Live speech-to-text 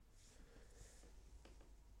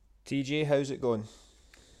TJ, how's it going?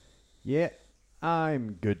 Yeah,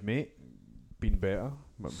 I'm good, mate. Been better.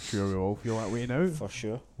 I'm sure we all feel that way now. For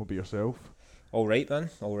sure. What about yourself? Alright, man,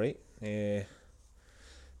 alright. Been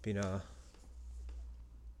a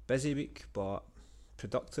busy week, but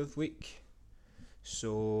productive week.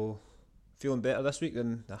 So, feeling better this week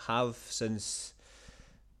than I have since,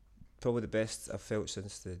 probably the best I've felt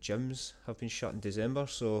since the gyms have been shut in December,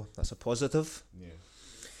 so that's a positive. Yeah.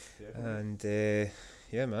 And,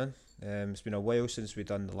 yeah, man. It's been a while since we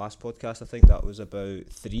done the last podcast. I think that was about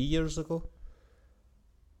 3 years ago.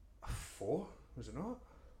 4? Was it not?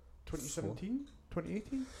 2017?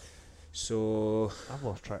 2018? So I've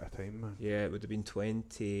lost track of time, man. yeah, it would have been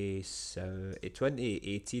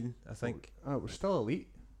 2018, I think. Oh, it was still elite.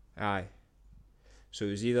 Aye. So it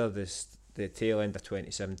was either the tail end of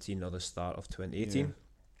 2017 or the start of 2018. Yeah.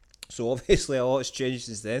 So obviously a lot's changed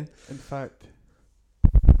since then. In fact,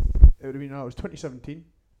 it would have been, it was 2017.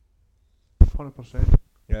 100%.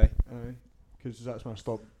 Right. Aye. Because that's when I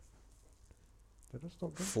stopped. Did I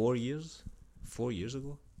stop then? 4 years? 4 years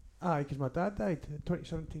ago? Aye, because my dad died in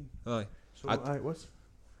 2017. Aye. So it was.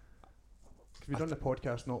 Because we done the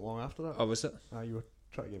podcast not long after that. Oh, was it? You were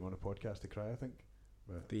trying to get me on a podcast to cry, I think.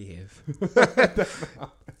 But Behave.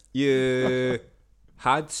 You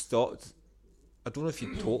had stopped. I don't know if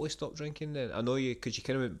you totally stopped drinking then. I know you, because you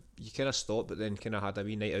kind of stopped, but then kind of had a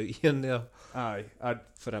wee night out here and there. Aye,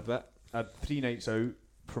 for a bit. I had 3 nights out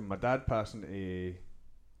from my dad passing to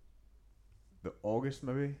the August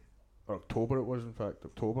maybe, or October it was, in fact,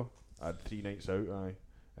 October. I had 3 nights out, aye,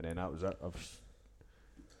 and then that was it. I've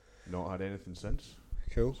not had anything since.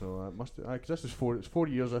 Cool. So it must, because this is it's 4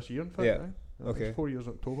 years this year, in fact. Yeah. Aye. Okay. It's 4 years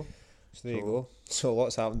in October. So there you go. So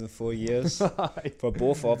lots happened in 4 years. For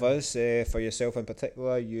both of us. For yourself in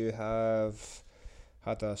particular, you have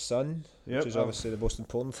had a son, which is obviously the most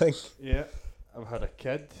important thing. Yeah, I've had a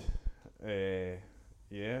kid.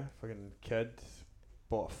 Fucking kid.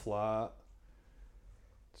 Bought a flat.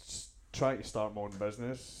 Trying to start my own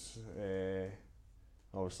business.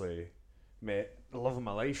 Obviously met the love of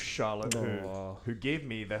my life, Charlotte, who gave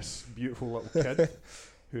me this beautiful little kid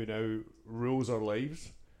who now rules our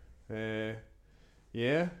lives. And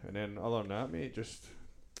then other than that, mate, just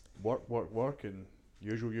work, and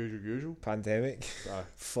usual. Pandemic.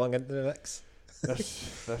 Flung into the mix.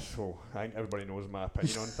 This I think everybody knows my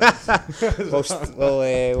opinion on things.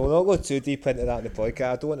 We'll not go too deep into that in the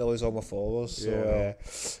podcast. I don't want to lose all my followers, so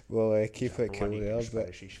we'll keep it cool there.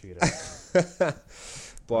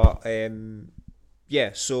 But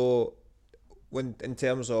so when in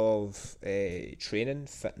terms of training,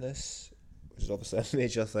 fitness, which is obviously a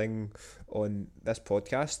major thing on this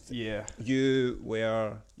podcast. Yeah, you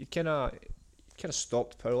kind of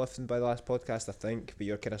stopped powerlifting by the last podcast, I think, but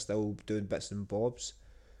you're kind of still doing bits and bobs.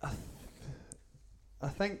 I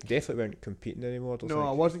think definitely weren't competing anymore.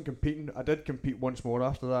 I wasn't competing. I did compete once more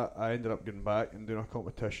after that. I ended up getting back and doing a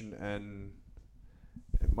competition in,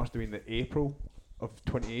 it must have been the April of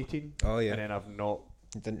 2018. Oh yeah. And then I've not.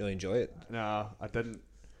 You didn't really enjoy it? Nah, I didn't.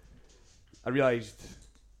 I realised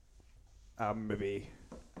maybe,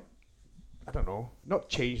 I don't know, not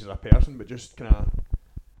changed as a person, but just kind of,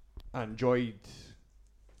 I enjoyed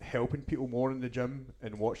helping people more in the gym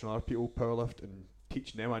and watching other people powerlift and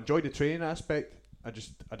teaching them. I enjoyed the training aspect. I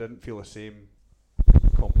didn't feel the same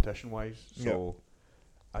competition wise, so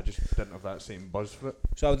I just didn't have that same buzz for it.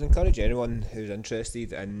 So I would encourage anyone who's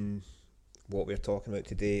interested in what we're talking about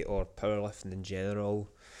today or powerlifting in general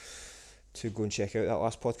to go and check out that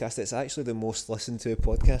last podcast. It's actually the most listened to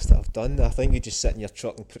podcast that I've done. I think you just sit in your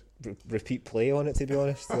truck and repeat play on it, to be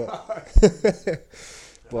honest. But I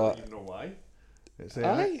don't even know why.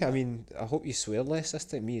 I mean, I hope you swear less this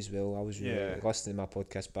time. Me as well. I was really listening to my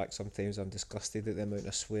podcast back. Sometimes I'm disgusted at the amount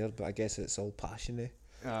I swear, but I guess it's all passion.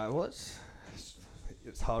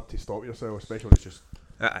 It's hard to stop yourself, especially when it's just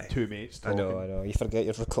two mates talking. I know. You forget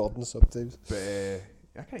you're recording sometimes. But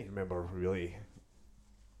I can't even remember really.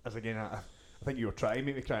 As again, I think you were trying to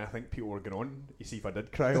make me cry, and I think people were going on to see if I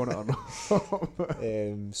did cry on it or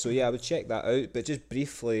not. So yeah, I would check that out. But just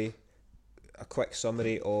briefly, a quick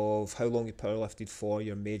summary of how long you powerlifted for,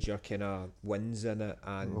 your major kind of wins in it,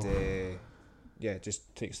 and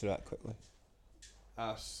just take us through that quickly.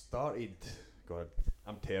 I started, God,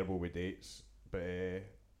 I'm terrible with dates, but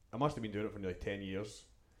I must have been doing it for nearly 10 years.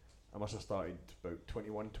 I must have started about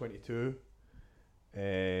 21, 22.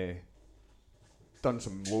 Done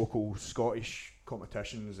some local Scottish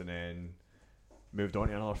competitions and then moved on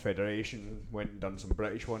to another federation, went and done some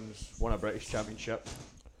British ones, won a British championship.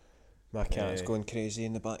 My cat's going crazy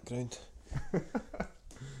in the background.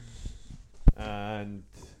 And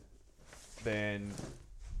then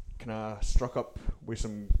kind of struck up with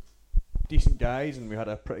some decent guys, and we had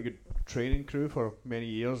a pretty good training crew for many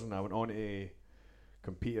years. And I went on to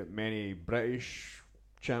compete at many British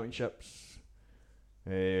championships,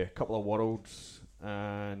 a couple of worlds,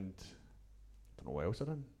 and I don't know what else I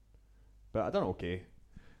done. But I done okay.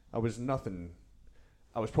 I was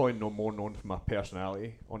probably no more known for my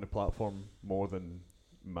personality on the platform more than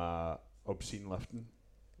my obscene lifting,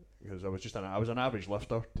 because I was an average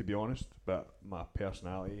lifter, to be honest. But my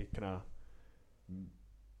personality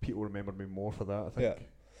people remembered me more for that, I think. Yeah.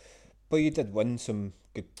 But you did win some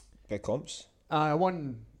good big comps. I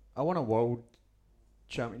won a world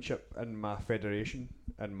championship in my federation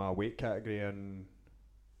in my weight category, and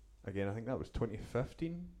again I think that was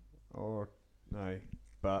 2015 or aye.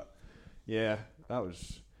 But yeah, that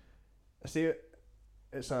was, I say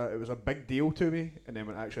it was a big deal to me, and then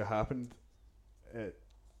when it actually happened,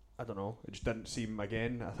 I don't know, it just didn't seem,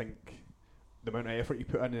 again, I think the amount of effort you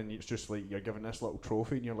put in, and it's just like you're given this little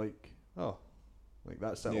trophy and you're like, oh, like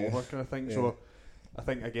that's it over kind of thing. Yeah. So I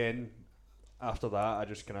think again after that I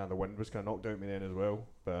just the wind was knocked out me then as well.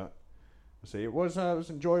 But I say it was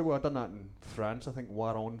enjoyable. I done that in France, I think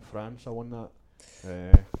Waron, France. I won that.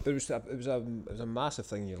 It was a massive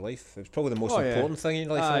thing in your life. It was probably the most important thing in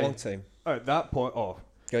your life for a long time. At that point,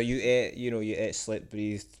 you ate, slept,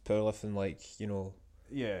 breathed powerlifting, like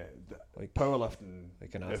powerlifting,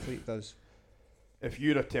 like an athlete does. If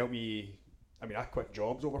you'd have told me, I mean, I quit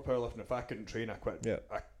jobs over powerlifting. If I couldn't train, I quit. Yeah.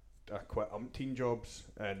 I quit umpteen jobs,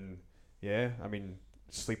 and yeah, I mean,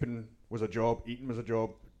 sleeping was a job, eating was a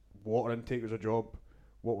job, water intake was a job.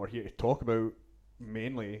 What we're here to talk about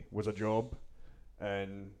mainly was a job,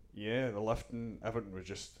 and yeah, the lifting, everything was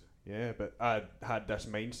just But I had this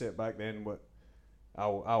mindset back then.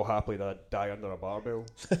 I'll happily die under a barbell.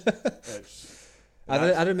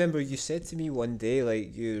 I remember you said to me one day,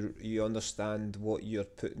 like, you understand what you're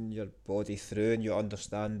putting your body through, and you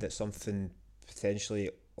understand that something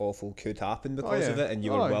potentially awful could happen because of it, and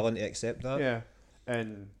you were willing to accept that. Yeah,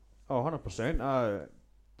 and 100%.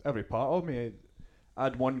 Every part of me, I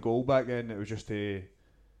had one goal back then. It was just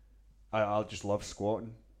I just loved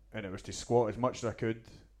squatting, and it was to squat as much as I could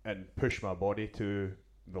and push my body to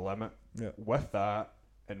the limit. Yeah. With that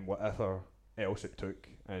and whatever else it took,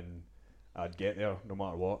 and I'd get there no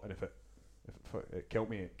matter what. And if it killed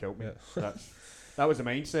me, it killed me. Yeah. That was the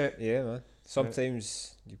mindset. Yeah, man.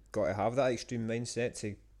 Sometimes you've got to have that extreme mindset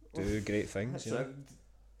to do great things. You know?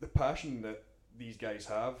 The passion that these guys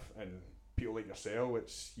have, and people like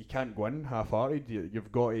yourself, you can't go in half-hearted.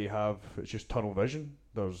 You've got to have. It's just tunnel vision.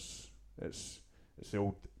 It's the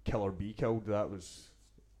old kill or be killed.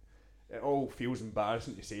 It all feels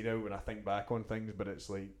embarrassing to say now when I think back on things, but it's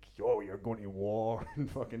like, you're going to war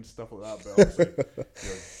and fucking stuff like that. But obviously,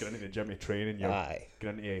 you're going into the gym to train, and you're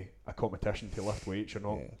going into a competition to lift weights. You're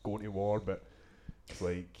not going to war, but it's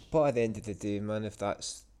like. But at the end of the day, man, if that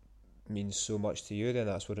means so much to you, then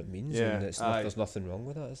that's what it means, and there's nothing wrong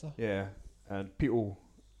with that, is there? Yeah, and people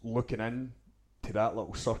looking in to that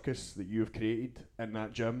little circus that you've created in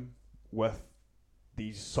that gym with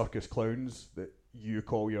these circus clowns that you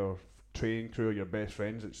call your training crew or your best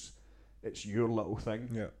friends, it's your little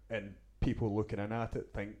thing, and people looking in at it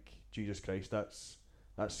think, Jesus Christ, that's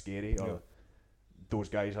scary, or those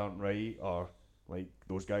guys aren't right, or like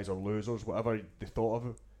those guys are losers, whatever they thought of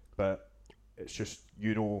it. But it's just,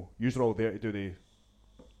 you're all there to do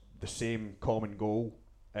the same common goal,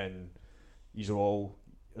 and you're all,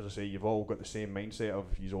 as I say, you've all got the same mindset of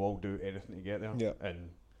you'll all do anything to get there, and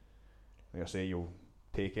like I say, you'll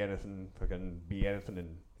take anything, fucking be anything,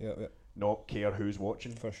 and not care who's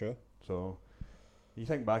watching. For sure. So you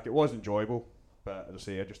think back, it was enjoyable, but as I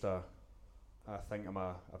say, I think I'm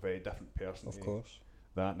a very different person. Of course.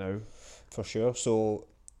 That now. For sure. So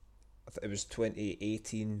it was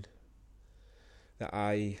 2018 that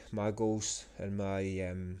my goals and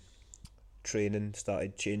my training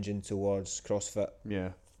started changing towards CrossFit. Yeah.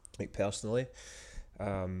 Like personally,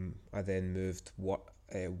 I then moved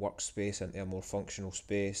workspace into a more functional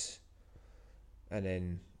space, and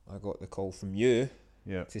then I got the call from you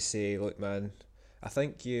to say, look, man, I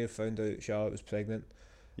think you found out Charlotte was pregnant.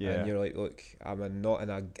 Yeah. And you're like, look, I'm not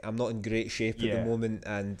in great shape at the moment,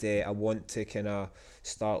 and I want to kind of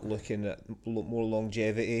start looking at more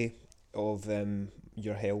longevity of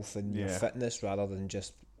your health and your fitness, rather than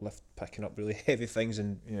just picking up really heavy things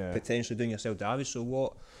and potentially doing yourself damage. So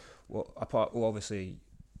what apart, obviously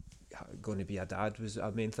going to be a dad was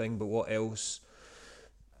a main thing, but what else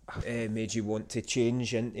made you want to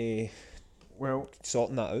change into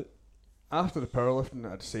sorting that out? After the powerlifting,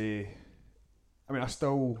 I'd say, I mean,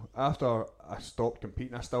 after I stopped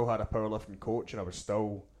competing, I still had a powerlifting coach, and I was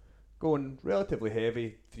still going relatively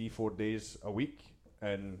heavy 3-4 days a week,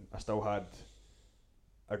 and I still had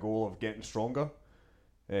a goal of getting stronger.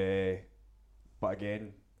 But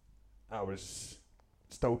again, I was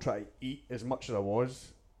still trying to eat as much as I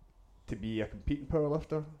was to be a competing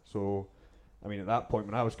powerlifter. So, I mean, at that point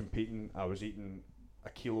when I was competing, I was eating a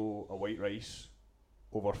kilo of white rice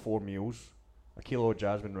over 4 meals, a kilo of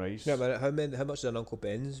jasmine rice. Yeah, man. How much is an Uncle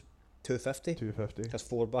Ben's? 250. 250. That's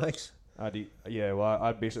 4 bags. I'd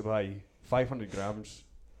basically buy 500 grams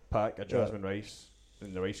pack of jasmine rice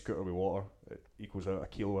in the rice cooker with water. It equals out a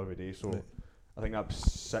kilo every day. So I think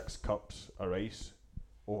that's 6 cups of rice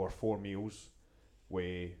over 4 meals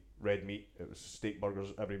with red meat. It was steak burgers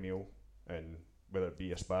every meal, and whether it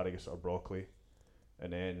be asparagus or broccoli.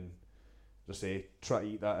 And then, as I say, try to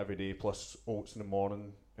eat that every day, plus oats in the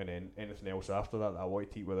morning, and then anything else after that I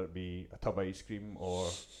wanted to eat, whether it be a tub of ice cream or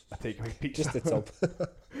a takeaway pizza. Just a tub.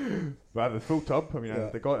 But the full tub, I mean,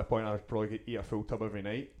 they got to the point I would probably eat a full tub every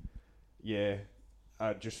night. Yeah,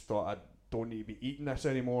 I just thought I don't need to be eating this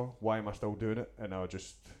anymore. Why am I still doing it? And I would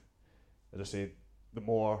just, as I said, the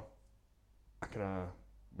more I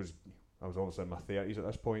was obviously in my 30s at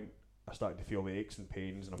this point. I started to feel the aches and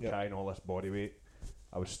pains, and I'm carrying all this body weight.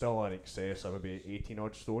 I was still in excess of maybe 18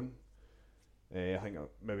 odd stone. I think I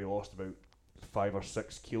maybe lost about 5 or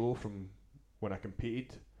 6 kilo from when I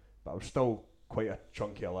competed, but I was still quite a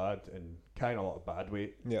chunky lad and carrying a lot of bad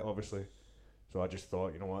weight, obviously. So I just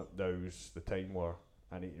thought, you know what, now's the time where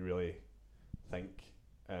I need to really think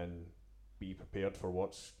and be prepared for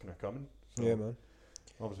what's kind of coming. So yeah, man.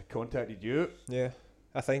 Obviously contacted you. Yeah,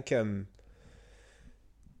 I think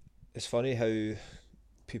it's funny how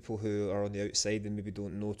people who are on the outside and maybe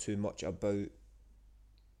don't know too much about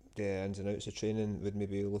the ins and outs of training would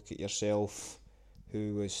maybe look at yourself,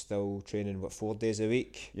 who was still training 4 days a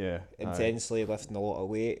week, intensely, lifting a lot of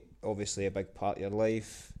weight, obviously a big part of your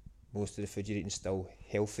life, most of the food you're eating still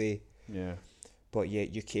healthy, but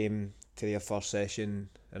yet you came to your first session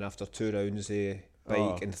and after 2 rounds of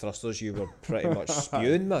bike and thrusters you were pretty much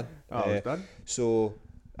spewing, man. I was done. So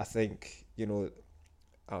I think, you know,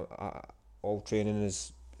 all training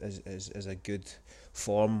is a good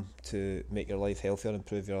form to make your life healthier and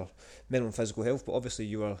improve your mental and physical health, but obviously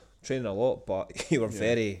you were training a lot, but you were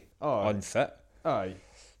very unfit. Aye.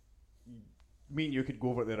 Me and you could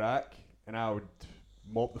go over to the rack and I would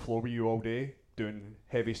mop the floor with you all day doing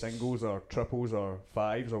heavy singles or triples or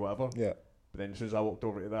fives or whatever. Yeah. But then as soon as I walked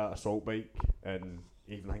over to that assault bike, and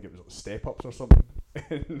even I think it was like step ups or something,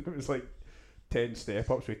 and it was like 10 step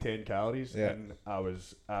ups with 10 calories, and I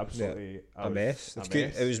was absolutely a mess.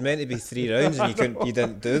 It was meant to be 3 rounds and you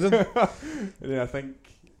didn't do them. And then I think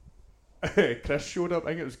Chris showed up. I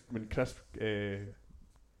think it was when Chris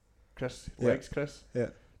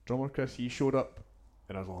drummer Chris, he showed up,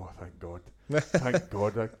 and I was like, oh, thank God. Thank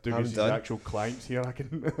God, like, Douglas' actual clients here, I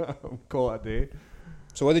can call it a day.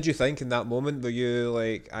 So what did you think in that moment? Were you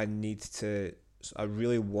like, I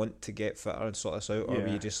really want to get fitter and sort this out, or were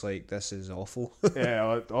you just like, this is awful?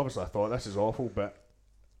 Yeah, obviously I thought this is awful, but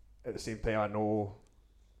at the same time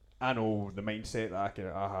I know the mindset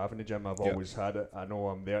that I have in the gym. I've always had it. I know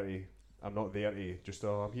I'm not there to just,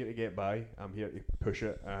 I'm here to get by. I'm here to push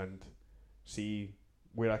it and see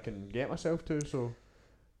where I can get myself to. So,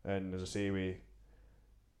 and as I say, with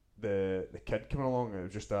the kid coming along,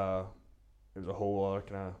 it was a whole other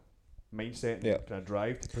kind of mindset and kind of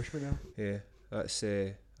drive to push me there. Yeah, that's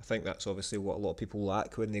I think that's obviously what a lot of people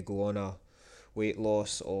lack when they go on a weight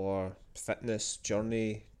loss or fitness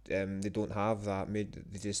journey. They don't have that. They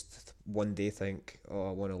just one day think, oh,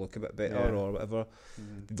 I want to look a bit better or whatever.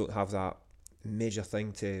 They don't have that major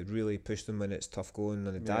thing to really push them when it's tough going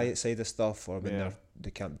on the diet side of stuff, or when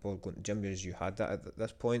they can't be bothered going to the gym, because you had that at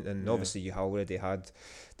this point, and obviously you already had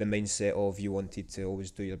the mindset of you wanted to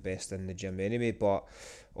always do your best in the gym anyway. But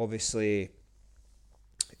obviously,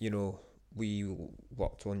 you know, we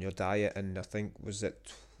worked on your diet, and I think, was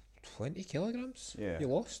it 20 kilograms you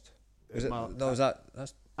lost? Was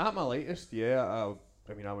that's at my latest? I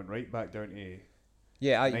mean, I went right back down to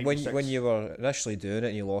when you were initially doing it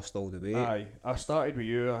and you lost all the weight. Aye, I started with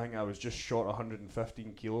you. I think I was just short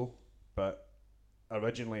 115 kilo, but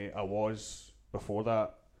originally before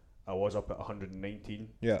that I was up at 119.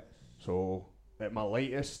 Yeah. So at my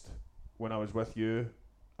latest, when I was with you,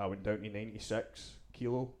 I went down to 96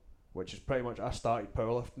 kilo, which is pretty much, I started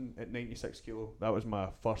powerlifting at 96 kilo. That was my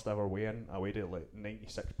first ever weigh-in. I weighed at like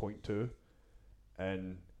 96.2,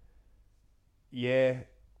 and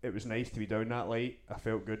it was nice to be down that light. I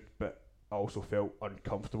felt good, but I also felt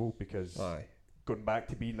uncomfortable because going back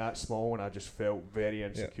to being that small, and I just felt very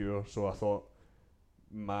insecure. Yeah. So I thought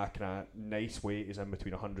my kind of nice weight is in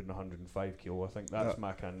between 100 and 105 kilo. I think that's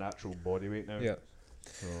my kind of natural body weight now. Yeah.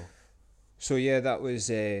 So yeah, that was.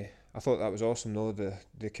 I thought that was awesome. Though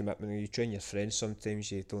the commitment. You train your friends.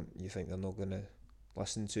 Sometimes you think they're not gonna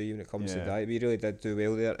listen to you when it comes to Yeah. diet. But you really did do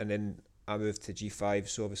well there. And then I moved to G5.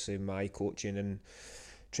 So obviously my coaching and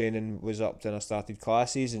training was up. Then I started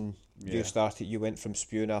classes, and Yeah. You went from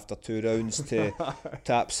spewing after 2 rounds to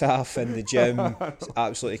taps half in the gym,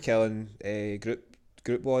 absolutely killing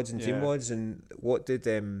group wads and team Yeah. wads. And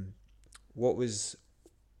what was,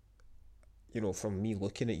 from me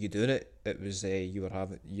looking at you doing it, it was you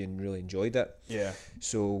really enjoyed it. Yeah.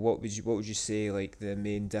 So what would you say, like, the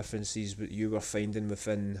main differences that you were finding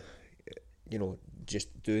within,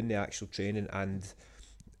 just doing the actual training and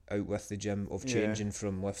out with the gym, of changing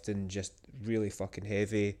from lifting just really fucking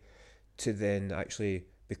heavy to then actually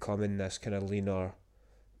becoming this kind of leaner,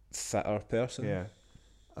 fitter person? Yeah.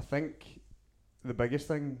 I think the biggest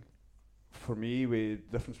thing for me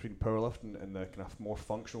with the difference between powerlifting and the kind of more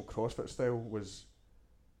functional CrossFit style was,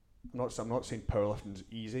 I'm not saying powerlifting's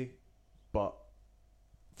easy, but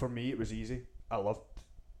for me it was easy. I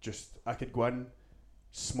I could go in,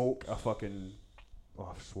 smoke a fucking,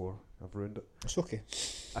 I've swore, I've ruined it. It's okay.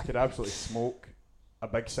 I could absolutely smoke a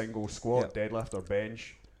big single squat, deadlift or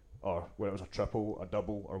bench, or when it was a triple, a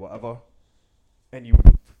double or whatever, and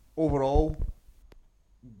overall,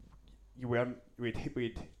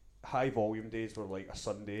 we'd high volume days were like a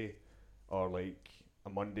Sunday or like a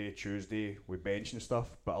Monday, Tuesday with bench and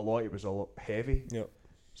stuff, but a lot of it was a lot heavy. Yep.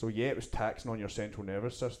 So yeah, it was taxing on your central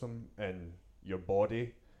nervous system and your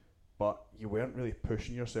body, but you weren't really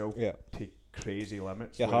pushing yourself to crazy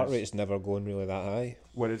limits. Your heart rate's never going really that high.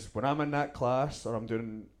 Whereas when I'm in that class, or I'm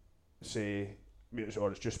doing, say,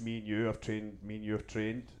 or it's just me and you have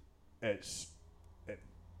trained, it's at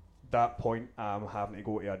that point I'm having to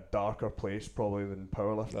go to a darker place probably than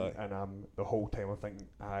powerlifting, and the whole time I'm thinking,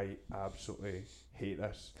 I absolutely hate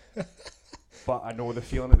this. But I know the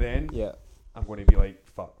feeling at the end. Yeah. I'm going to be like,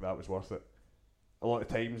 fuck, that was worth it. A lot of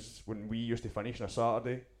times when we used to finish on a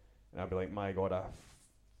Saturday, and I'd be like, my God, I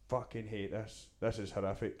fucking hate this. This is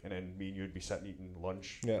horrific. And then me and you would be sitting eating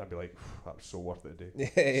lunch, and I'd be like, that was so worth it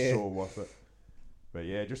today. So worth it. But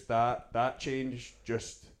yeah, just that change,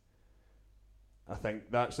 just, I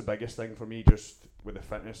think that's the biggest thing for me, just with the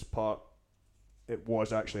fitness part. It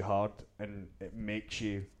was actually hard, and it makes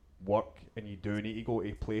you work, and you do need to go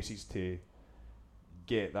to places to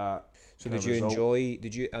get that. So did you enjoy,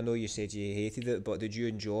 I know you said you hated it, but did you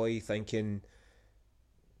enjoy thinking,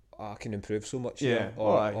 I can improve so much here?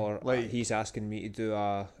 Or like, he's asking me to do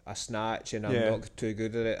a snatch and I'm not too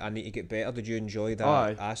good at it, I need to get better. Did you enjoy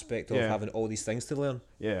that aspect of having all these things to learn?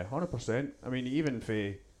 Yeah, 100%. I mean, even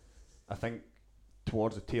I think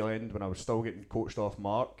towards the tail end when I was still getting coached off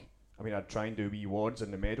Mark, I mean, I'd try and do wee wads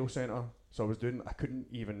in the Meadow Centre. So I couldn't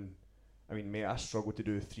even, I mean, mate, I struggled to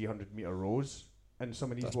do 300 metre rows in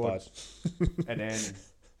some of these wads. And then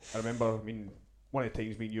I remember, one of the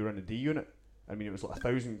times me and you were in the D unit, it was like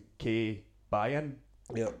 1,000k buy-in,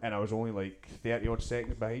 and I was only like 30 odd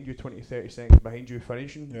seconds behind you, 20-30 seconds behind you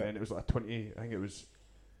finishing, and it was like 20, I think it was,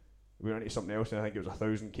 we went into something else, and I think it was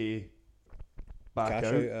 1,000k back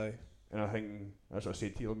out. And I think, as I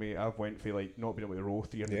said to you, mate, I've went for like not being able to row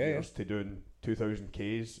 300 metres to doing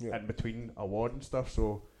 2,000k's in between a wad and stuff.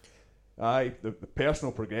 So the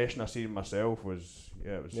personal progression I seen in myself was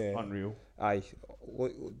unreal.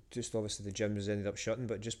 Just obviously the gyms ended up shutting,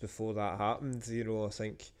 but just before that happened, I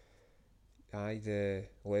think the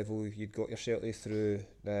level you'd got yourself to through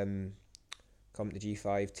coming to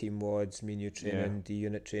G5, team wads, me and you training, D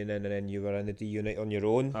unit training, and then you were in the D unit on your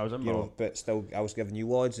own. I was in but still I was giving you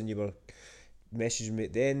wads, and you were messaging me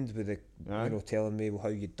at the end with telling me how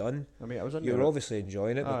you'd done. I was in you were obviously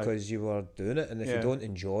enjoying it because you were doing it, and if you don't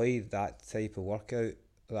enjoy that type of workout,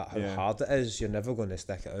 how hard it is, you're never going to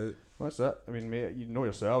stick it out. Well, that's it. I mean, mate, you know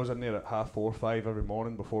yourself, I was in there at 4:30, 5 every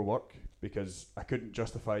morning before work because I couldn't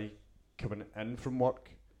justify coming in from work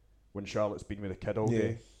when Charlotte's been with the kid all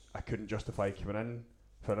day. I couldn't justify coming in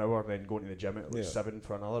for an hour, then going to the gym at 7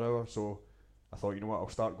 for another hour. So I thought, you know what, I'll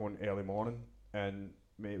start going early morning, and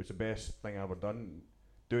mate, it was the best thing I ever done.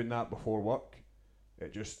 Doing that before work,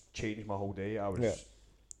 it just changed my whole day. I was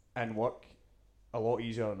in work a lot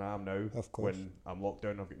easier than I am now. Of course. When I'm locked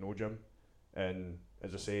down, I've got no gym, and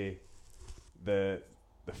as I say, the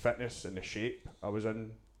fitness and the shape I was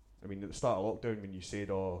in. I mean, at the start of lockdown, when you said,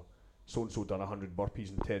 "Oh, so and so done 100 burpees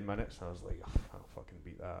in 10 minutes," I was like, "I can't fucking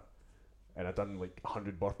beat that." And I done like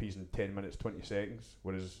 100 burpees in 10 minutes 20 seconds.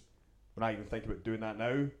 Whereas when I even think about doing that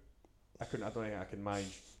now, I don't think I can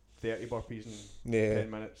manage 30 burpees in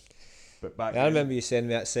 10 minutes. But back I then, remember you sending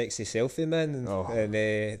me that sexy selfie, man, and, Oh. and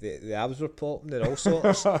the abs were popping and all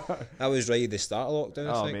sorts. That was right at the start of lockdown,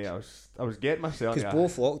 I oh think. mate, I was getting myself. Because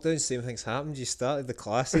both lockdowns, same things happened. You started the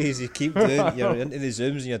classes, you keep doing, you're into the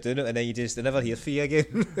Zooms and you're doing it, and then they never hear from you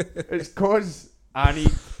again. It's cause I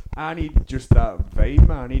need just that vibe,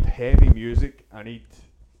 man. I need heavy music. I need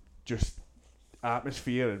just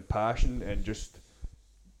atmosphere and passion and just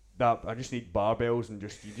that. I just need barbells and you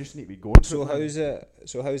just need to be going. So how's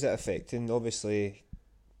it affecting? Obviously,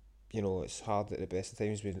 you know, it's hard at the best of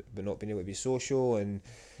times, but not being able to be social, and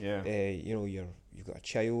yeah, you know, you've got a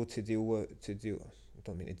child to deal with. I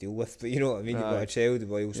don't mean to deal with, but you know what I mean. You've got a child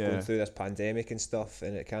whilst going through this pandemic and stuff,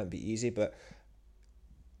 and it can't be easy. But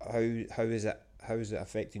how is it? How is it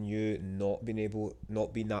affecting you not being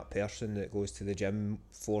that person that goes to the gym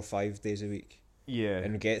 4 or 5 days a week? Yeah,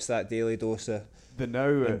 and gets that daily dose of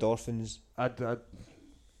endorphins.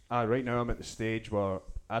 Right now I'm at the stage where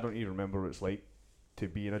I don't even remember what it's like to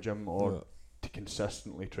be in a gym or to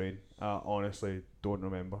consistently train. I honestly don't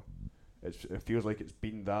remember. It feels like it's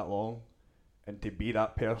been that long, and to be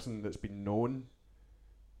that person that's been known,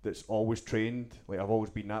 that's always trained. Like I've always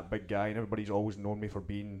been that big guy, and everybody's always known me for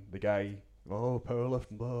being the guy. Oh,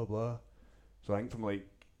 powerlifting, blah blah. So I think from like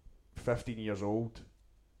 15 years old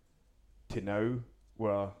to now,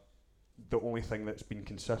 where the only thing that's been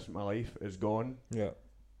consistent in my life is gone. Yeah.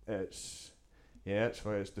 It's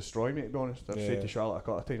destroying me, to be honest. I've said to Charlotte a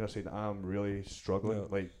couple of times, I said I'm really struggling. Yeah.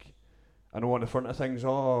 Like I know on the front of things,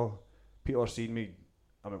 people are seeing me.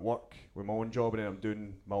 I'm at work with my own job, and then I'm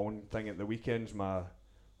doing my own thing at the weekends, my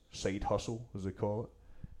side hustle, as they call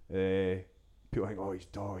it. People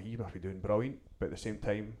think, he must be doing brilliant, but at the same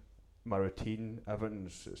time, my routine,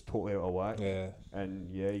 everything's it's totally out of whack. Yeah. And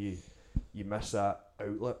you miss that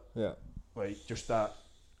outlet. Yeah. Like just that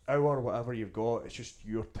hour, whatever you've got, it's just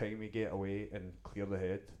your time to get away and clear the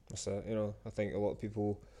head. That's it. You know, I think a lot of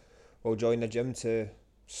people will join the gym to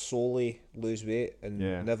solely lose weight and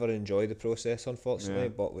never enjoy the process, unfortunately.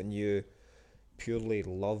 But when you purely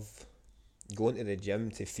love going to the gym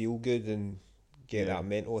to feel good and get that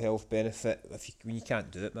mental health benefit, when you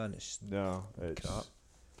can't do it, man, it's crap.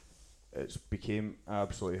 It's became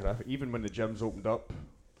absolutely horrific. Even when the gyms opened up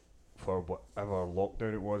for whatever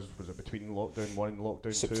lockdown it was it between lockdown 1 and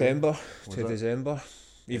lockdown September 2? to December.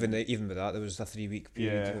 Even with that, there was a 3-week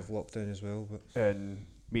period of lockdown as well. But and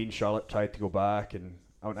me and Charlotte tried to go back, and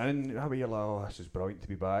I went in, and you're like, this is brilliant to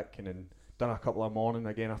be back, and then done a couple of morning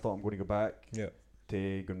again. I thought I'm going to go back. Yeah.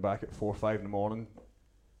 To going back at 4 or 5 in the morning,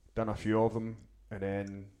 done a few of them, and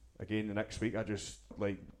then again the next week I just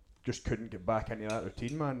couldn't get back into that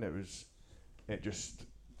routine, man. It just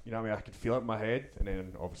you know what I mean, I could feel it in my head, and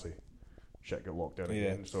then obviously shit got locked down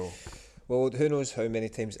again. So well, who knows how many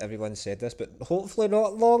times everyone said this, but hopefully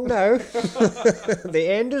not long now. The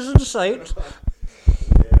end is in sight.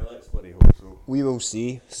 Yeah, let's bloody hope so. We will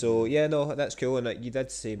see. So yeah, no, that's cool. And you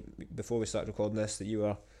did say before we started recording this that you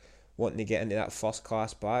were wanting to get into that first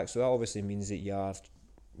class back, so that obviously means that you are,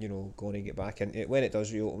 you know, going to get back into it when it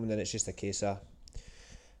does reopen. Then it's just a case of,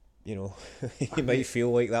 you know, you might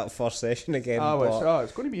feel like that first session again.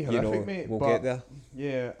 It's going to be horrific, you know, mate. We'll get there.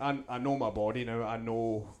 Yeah, I know my body now. I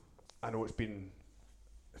know it's been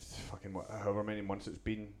fucking however many months it's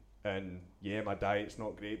been, and yeah, my diet's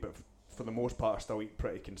not great, but for the most part, I still eat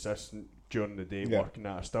pretty consistent during the day, working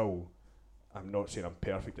that. I'm not saying I'm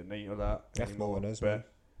perfect at night or that anymore, but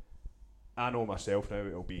I know myself now.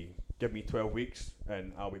 It'll be give me 12 weeks,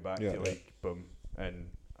 and I'll be back to boom, and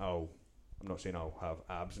I'm not saying I'll have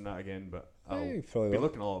abs and that again, but I'll be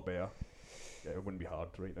looking a lot better. Yeah, it wouldn't be hard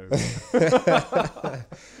right now.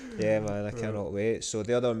 Yeah, man, I cannot wait. So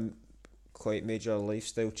the other quite major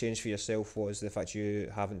lifestyle change for yourself was the fact you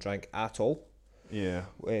haven't drank at all. Yeah.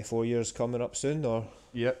 4 years coming up soon, or?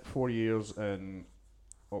 Yep, 4 years in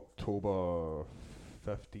October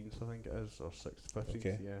 15th, I think it is, or 6th, 15th,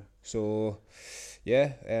 okay. Yeah. So,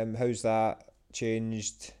 yeah, how's that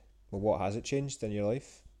changed? Well, what has it changed in your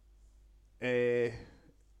life? Pretty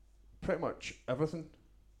much everything.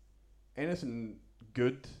 Anything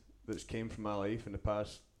good that's came from my life in the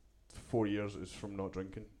past 4 years is from not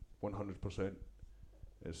drinking, 100%.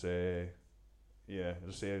 It's, as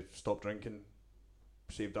I say, stopped drinking,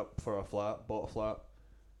 saved up for a flat, bought a flat,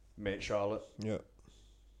 met Charlotte. Yeah.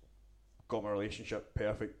 Got my relationship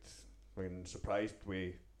perfect. When surprised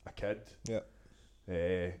with a kid.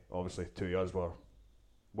 Yeah. Obviously 2 years we're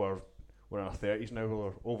in our 30s now.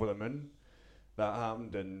 We're over the moon. That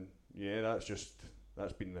happened, and yeah,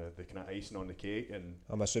 that's been the kind of icing on the cake. And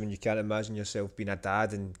I'm assuming you can't imagine yourself being a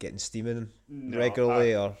dad and getting steaming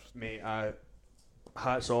regularly, or mate.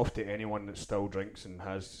 Hats off to anyone that still drinks and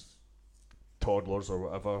has toddlers or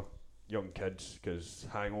whatever. young kids, because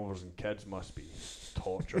hangovers and kids must be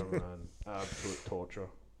torture, man. Absolute torture.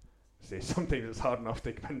 Say sometimes it's hard enough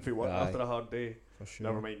to come in for work after a hard day. For sure.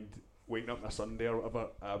 Never mind waking up on a Sunday or whatever,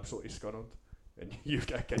 absolutely scunnered. And you've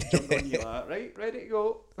got a kid jumping on you like, right, ready to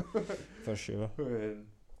go. For sure. And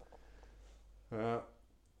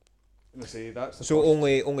I say that's the so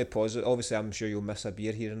only positive. Obviously, I'm sure you'll miss a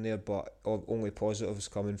beer here and there, but only positives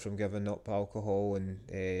coming from giving up alcohol and.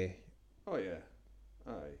 Oh yeah,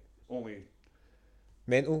 aye. Only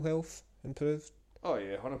mental health improved. Oh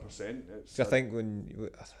yeah, 100%. I think when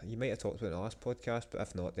you might have talked about it in the last podcast, but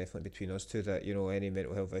if not, definitely between us two, that any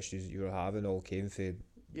mental health issues you were having all came from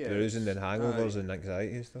bruising and hangovers and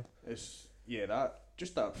anxiety and stuff. It's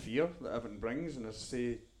that fear that everyone brings, and as I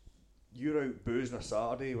say, you're out boozing a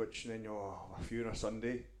Saturday, which then you're a few on a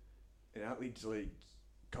Sunday, and that leads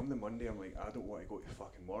come the Monday, I'm like, I don't want to go to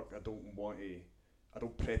fucking work. I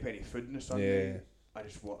don't prep any food on the Sunday. Yeah. I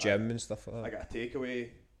just want gym and stuff like that. I got a takeaway,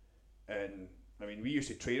 and I mean, we used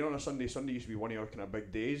to train on a Sunday. Sunday used to be one of our kind of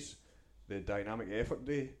big days, the dynamic effort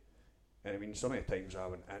day. And I mean, so many times I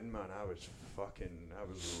went in, man, I was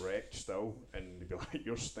wrecked still, and they'd be like,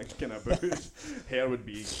 you're stinking of booze. Hair would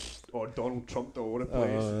be, Donald Trump all over the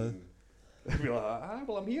place. And they'd be like,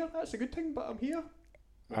 well, I'm here, that's a good thing, but I'm here.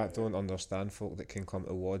 I don't understand folk that can come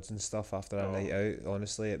to WODs and stuff after a night out.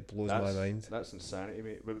 Honestly, it blows my mind. That's insanity,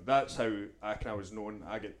 mate. But that's how I was known.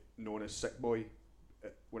 I get known as sick boy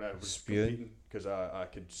when I was competing, because I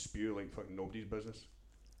could spew like fucking nobody's business.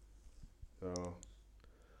 So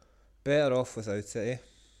better off without it, eh?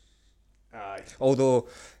 Aye. Although,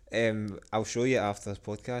 I'll show you after this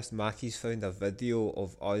podcast. Mackie's found a video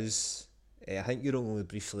of us. I think you're only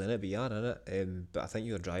briefly in it, but you are in it. But I think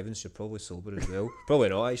you were driving, so you're probably sober as well. Probably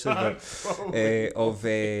not, actually. But,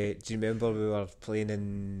 do you remember we were playing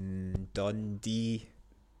in Dundee?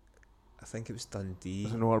 I think it was Dundee.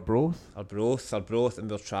 Was it no Arbroath, and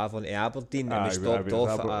we were travelling to Aberdeen, and we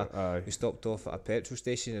stopped off at a petrol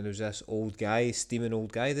station, and there was this steaming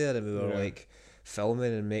old guy there, and we were like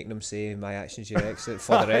filming and making him say "my actions, your exit"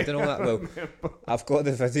 for the red and all that. Well, I've got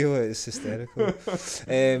the video; it's hysterical.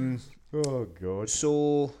 Oh god.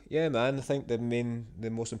 So yeah, man, I think the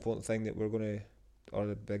most important thing that we're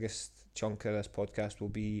the biggest chunk of this podcast will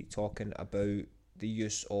be talking about the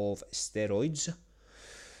use of steroids.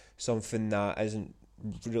 Something that isn't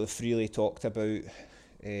really freely talked about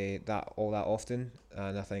that often,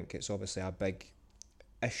 and I think it's obviously a big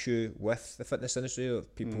issue with the fitness industry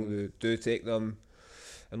of people who do take them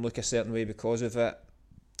and look a certain way because of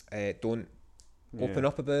it, don't open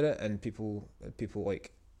up about it, and people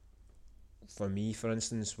like, for me, for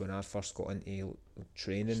instance, when I first got into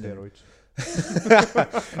training, steroids.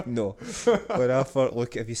 No, when I first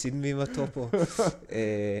look, have you seen me in my topo?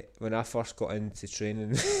 When I first got into training,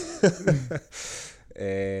 this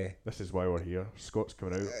is why we're here. Scott's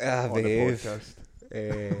coming out on the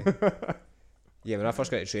podcast. Yeah, when I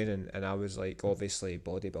first got into training, and I was like, obviously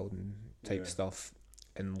bodybuilding type stuff,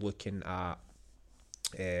 and looking at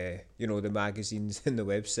the magazines and the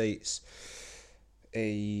websites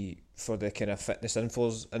for the kind of fitness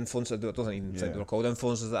influencers. I don't even think they were called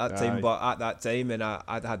influencers at that time, but at that time, and I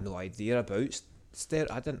had no idea about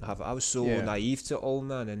steroids. I was so naive to it all,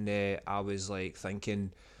 man, and I was like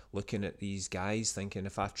looking at these guys, thinking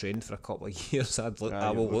if I trained for a couple of years, I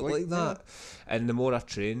will look like that. And the more I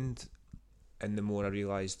trained, and the more I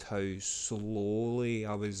realised how slowly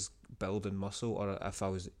I was building muscle, or if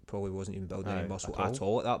I probably wasn't even building any muscle at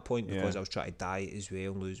all at that point, because I was trying to diet as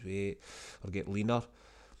well and lose weight or get leaner.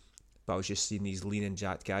 But I was just seeing these lean and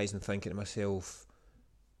jacked guys and thinking to myself,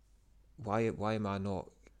 why am I not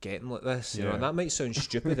getting like this? You know, and that might sound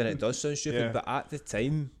stupid, and it does sound stupid, but at the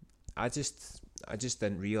time, I just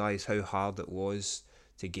didn't realise how hard it was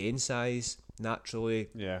to gain size naturally.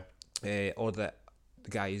 Or that the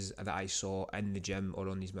guys that I saw in the gym or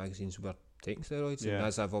on these magazines were taking steroids. And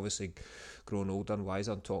as I've obviously grown older and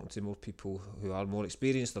wiser, I'm talking to more people who are more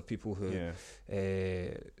experienced, or people who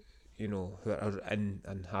who are in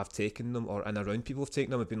and have taken them, or in around people who've taken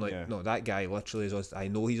them, have been like, no, that guy literally is on, I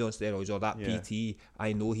know he's on steroids, or that PT,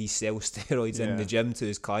 I know he sells steroids in the gym to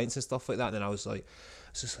his clients and stuff like that. And then I was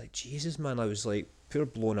just like, Jesus, man, I was like pure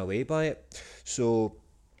blown away by it. So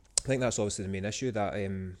I think that's obviously the main issue, that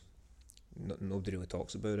nobody really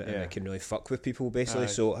talks about it, and it can really fuck with people, basically.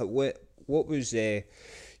 So what was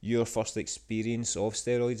your first experience of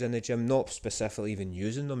steroids in the gym? Not specifically even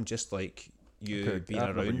using them, just like you being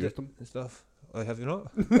around it and stuff. Oh, have you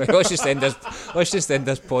not? Right, let's just end this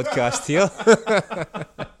podcast here.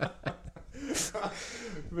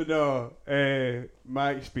 But no,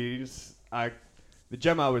 my experience, the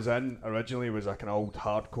gym I was in originally was like an old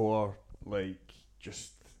hardcore, like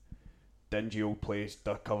just dingy old place,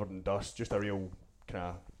 covered in dust, just a real kind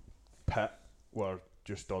of pit where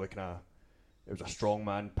just all the kind of, it was a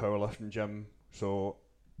strongman powerlifting gym. So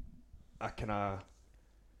I kind of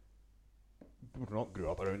not grew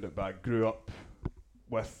up around it, but I grew up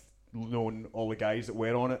with knowing all the guys that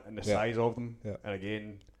were on it and the size of them. Yeah. And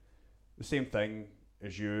again, the same thing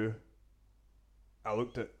as you.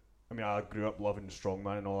 I grew up loving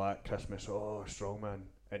strongman and all that. Christmas, oh, strongman,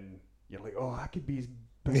 and you're like, oh, I could be as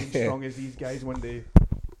big and strong as these guys one day.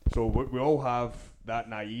 So we all have that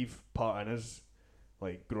naive part in us,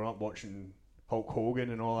 like growing up watching Hulk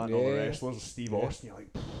Hogan and all that, and all the wrestlers, Steve Austin. You're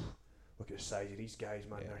like, look at the size of these guys,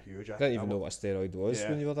 man, they're huge. I didn't even know what a steroid was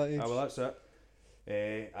when you were that age. Well, that's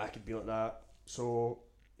it. I could be like that. So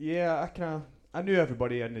yeah, I knew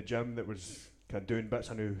everybody in the gym that was kind of doing bits.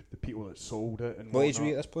 I knew the people that sold it and what age were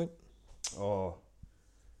you at this point? Oh,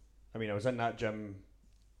 I mean, I was in that gym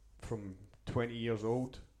from 20 years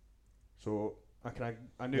old, so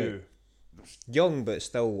I knew young but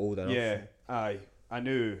still old enough. Yeah, I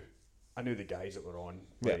knew the guys that were on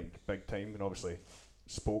like big time, and obviously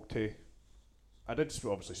spoke to. I did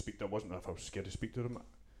obviously speak to them. Wasn't if I was scared to speak to them,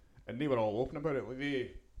 and they were all open about it. Like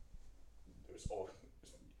it was all.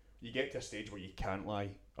 You get to a stage where you can't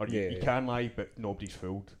lie, or you can lie, but nobody's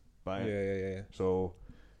fooled by it. Yeah. So,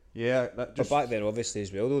 yeah, that just. But back then, obviously,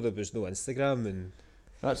 as well, though, there was no Instagram and.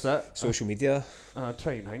 That's it. Social media. I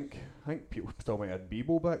try and think. I think people still might have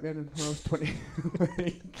Bebo back then when I was 20.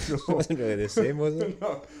 So. It wasn't really the same, was it?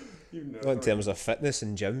 No, not in terms of fitness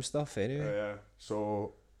and gym stuff, anyway. Yeah.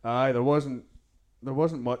 So, there wasn't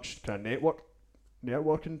much kind of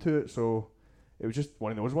networking to it. So, it was just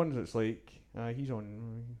one of those ones. It's like, he's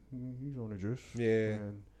on a juice. Yeah.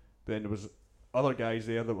 And then there was other guys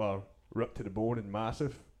there that were ripped to the bone and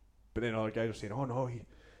massive, but then other guys were saying, "Oh no,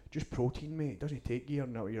 just protein, mate. Doesn't take gear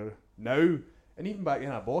now." Now, and even back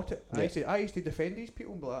then, I bought it. Yeah. I used to defend these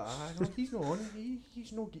people and be like, no, he's not on.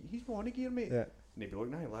 He's not on a gear, mate. Yeah. And they'd be like,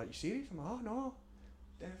 "No, like, you serious?" I'm like, "Oh no."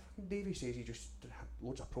 Davey says he just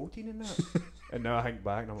loads of protein in that. And now I think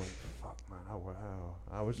back and I'm like, "Fuck, man,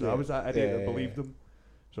 I was that idiot that believed them."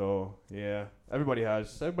 So yeah,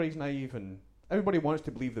 everybody's naive and everybody wants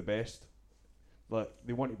to believe the best. Like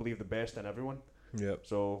they want to believe the best in everyone. Yeah.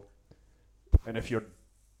 So, and if you're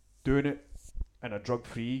doing it in a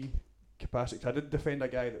drug-free capacity, I did defend a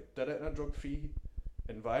guy that did it in a drug-free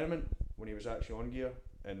environment when he was actually on gear,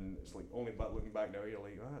 and it's like only looking back now, you're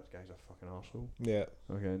like, this guy's a fucking arsehole. Yeah.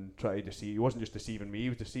 Okay, and try to deceive. He wasn't just deceiving me; he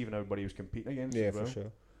was deceiving everybody he was competing against. Yeah, as well. for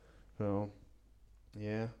sure. So,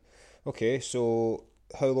 yeah. Okay, so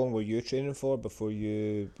how long were you training for before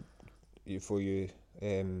you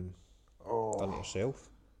done it yourself?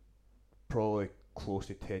 Probably close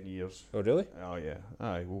to 10 years. Oh, really? Oh, yeah.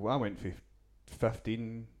 Aye. Well, I went for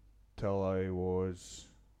 15 till I was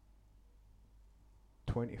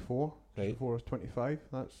 24. Right. Before I was 25.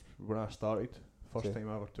 That's when I started. First time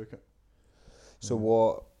I ever took it. So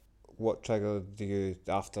what triggered you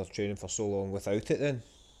after training for so long without it then?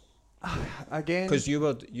 Again, because you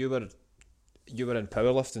were in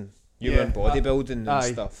powerlifting, you were in bodybuilding and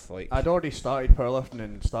stuff. Like I'd already started powerlifting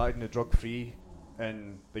and started in the drug free,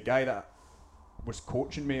 and the guy that was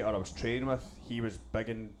coaching me or I was training with, he was big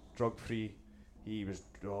in drug free. He was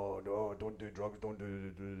no, don't do drugs, don't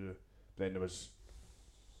do. Then there was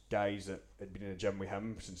guys that had been in the gym with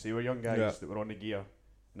him since they were young guys that were on the gear,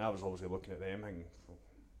 and I was obviously looking at them and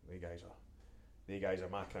they guys are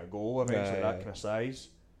my kind of goal eventually, that kind of size.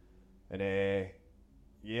 And I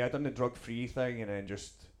done the drug free thing, and then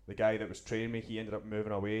just the guy that was training me, he ended up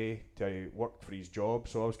moving away to work for his job,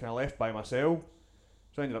 so I was kind of left by myself.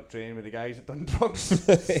 So I ended up training with the guys that done drugs.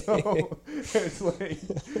 So it's like,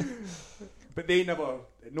 but they never.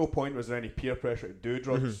 At no point was there any peer pressure to do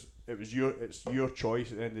drugs. Mm-hmm. It's your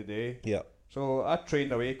choice at the end of the day. Yeah. So I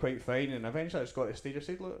trained away quite fine, and eventually I just got to the stage. I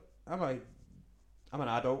said, "Look, I'm an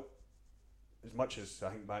adult. As much as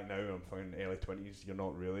I think back now, I'm fucking early 20s. You're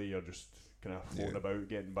not really. You're just kind of floating about,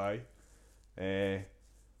 getting by."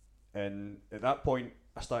 And at that point,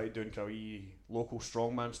 I started doing kind of local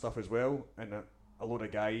strongman stuff as well, and a load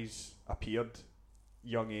of guys appeared,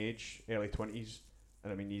 young age, early 20s,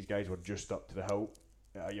 and I mean these guys were just up to the hilt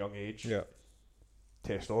at a young age. Yeah.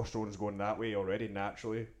 Testosterone's going that way already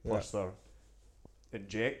naturally, plus they're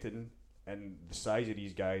injecting, and the size of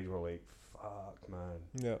these guys were like, fuck, man.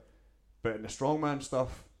 Yeah. But in the strongman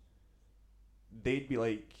stuff, they'd be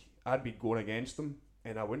like, I'd be going against them,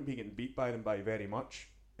 and I wouldn't be getting beat by them by very much,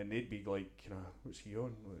 and they'd be like, what's he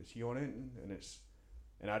on? Is he on it?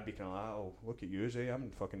 And I'd be kind of like, oh, look at yous,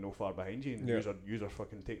 I'm fucking no far behind you, and yous are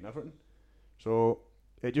fucking taking everything. So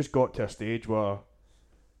it just got to a stage where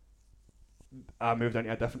I moved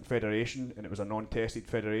into a different federation, and it was a non-tested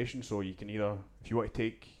federation. So you can either, if you want to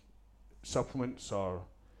take supplements or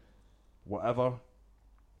whatever,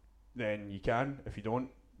 then you can. If you don't,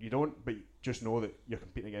 you don't. But just know that you're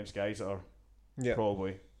competing against guys that are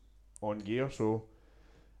probably on gear. So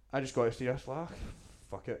I just got to say,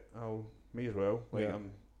 fuck it, I'll may as well. Like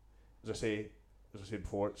as I said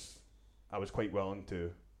before, I was quite willing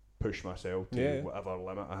to push myself to whatever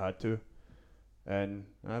limit I had to, and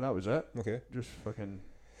that was it. Okay. Just fucking.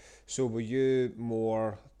 So were you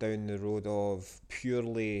more down the road of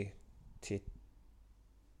purely to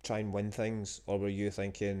try and win things, or were you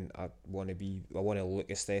thinking I want to look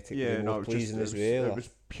aesthetically more pleasing as well? It was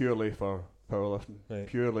purely for powerlifting,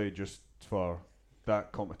 purely just for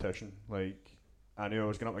that competition. Like I knew I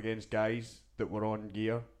was going up against guys that were on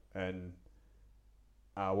gear, and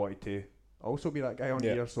I wanted to also be that guy on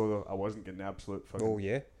gear, so that I wasn't getting the absolute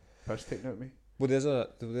fucking piss taken out of me. Well, there's a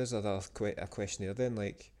question there then,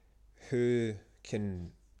 like, who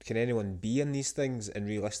can anyone be in these things and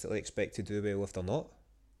realistically expect to do well if they're not?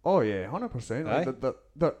 Oh yeah, 100%.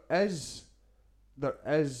 There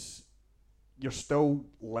is. You're still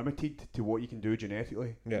limited to what you can do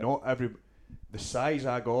genetically. Yeah. Not the size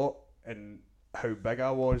I got and how big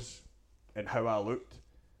I was and how I looked.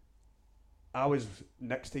 I was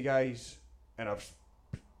next to guys, and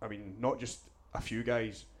not just a few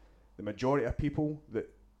guys. The majority of people that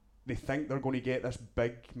they think they're going to get this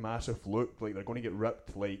big, massive look, like they're going to get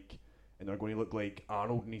ripped, like, and they're going to look like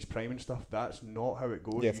Arnold in his prime and stuff. That's not how it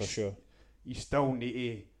goes. Yeah, for sure. You still need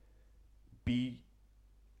to be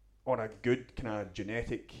on a good kind of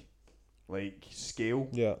genetic, like, scale.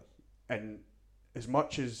 Yeah. And as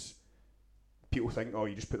much as people think, oh,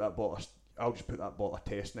 I'll just put that bottle of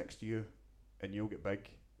test next to you, and you'll get big.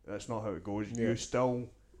 That's not how it goes. Yeah.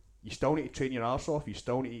 You still need to train your arse off. You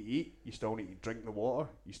still need to eat. You still need to drink the water.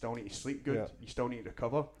 You still need to sleep good. Yeah. You still need to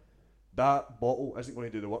recover. That bottle isn't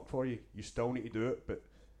going to do the work for you. You still need to do it, but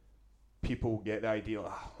people get the idea,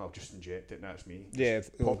 I'll just inject it and that's me. Yeah,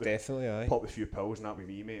 definitely. Pop a few pills and that'll be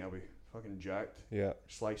me, mate. I'll be fucking jacked. Yeah.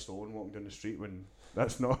 Sly Stallone walking down the street when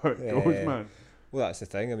that's not how it goes, man. Well, that's the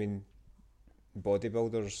thing. I mean,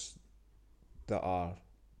 bodybuilders that are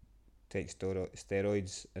take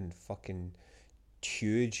steroids and fucking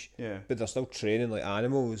huge, but they're still training like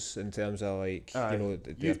animals in terms of like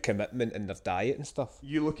their commitment and their diet and stuff.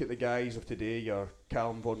 You look at the guys of today, your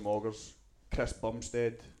Callum Von Moggers, Chris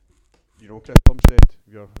Bumstead. You know Chris Bumstead?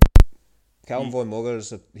 Callum Von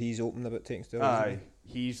Moggers, he's open about taking steroids.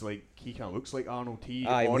 He's like, he kind of looks like Arnold. He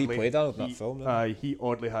played Arnold in that film. He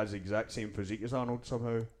oddly has the exact same physique as Arnold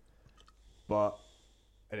somehow. And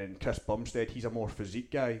then Chris Bumstead, he's a more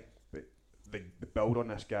physique guy. The build on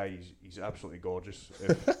this guy, he's absolutely gorgeous.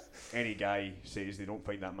 If any guy says they don't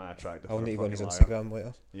find that man attractive, I'll need to go on his Instagram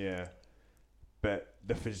later. Yeah, but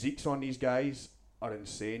the physiques on these guys are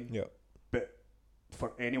insane. Yeah. But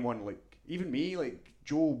for anyone like even me, like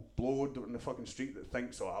Joe Blow on the fucking street that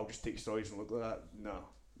thinks, I'll just take steroids and look like that.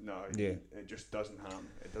 No. Yeah. It just doesn't happen.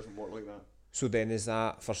 It doesn't work like that. So then, is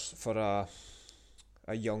that for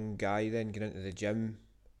a young guy then getting into the gym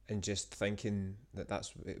and just thinking that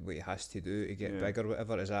that's what he has to do to get big or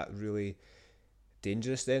whatever, is that really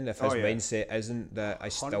dangerous then? If his mindset isn't that I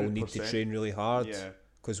still need to train really hard,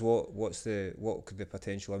 because what could the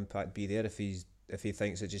potential impact be there if he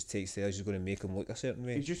thinks it just takes steroids is going to make him look a certain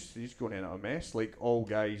way? He's going into a mess. Like all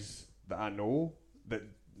guys that I know that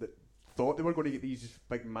thought they were going to get these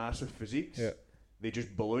big massive physiques, they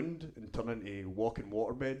just ballooned and turned into walking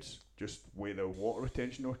waterbeds just with the water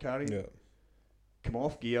retention they were carrying. Come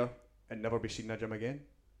off gear and never be seen in a gym again,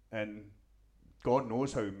 and God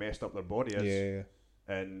knows how messed up their body is.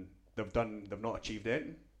 And they've not achieved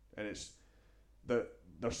anything, and they're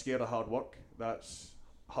scared of hard work. That's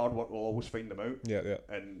hard work will always find them out.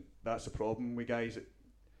 And that's the problem with guys.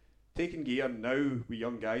 Taking gear now with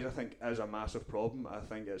young guys, I think, is a massive problem. I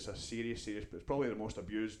think it's a serious, but it's probably the most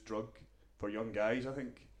abused drug for young guys, I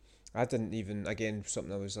think. I didn't even, again,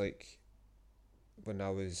 something I was like, when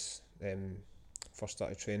I was first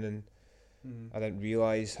started training, I didn't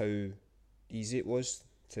realise how easy it was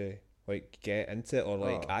to like get into it or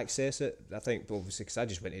like access it. I think obviously because I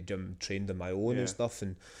just went to gym, trained on my own and stuff,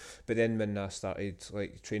 but then when I started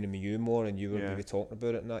like training with you more and you were maybe talking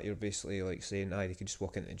about it and that, you're basically like saying you could just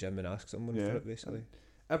walk into the gym and ask someone for it basically. And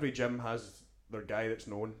every gym has their guy that's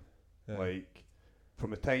known. Like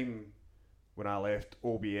from the time when I left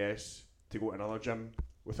OBS to go to another gym,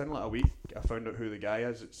 within like a week I found out who the guy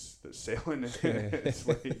is that's selling it. It's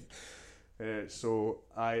like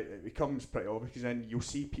it becomes pretty obvious, because then you'll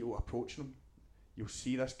see people approaching him. You'll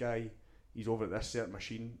see this guy he's over at this certain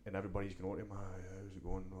machine, and everybody's going to him, how's it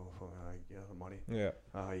going? Oh, fuck, get the money. Yeah.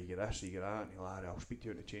 You get this, you get that, and he'll, I'll speak to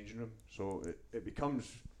you in the changing room. So it becomes,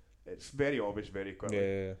 it's very obvious very quickly.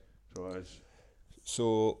 Yeah. So it is.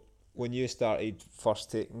 So when you started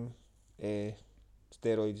first taking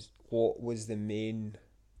steroids, what was the main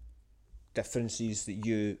differences that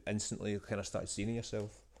you instantly kind of started seeing in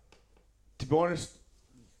yourself? To be honest,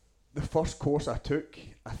 the first course I took,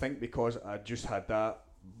 I think because I just had that,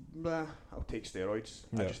 I'll take steroids.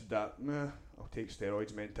 Yeah. I just had that, I'll take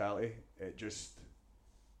steroids mentality. It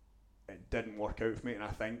didn't work out for me, and I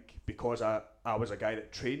think because I was a guy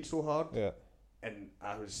that trained so hard, Yeah. and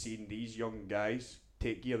I was seeing these young guys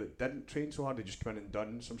take gear that didn't train so hard, they just come in and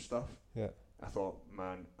done some stuff. Yeah. I thought,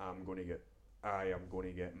 man, I am going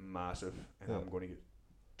to get massive, and Yeah. I'm going to get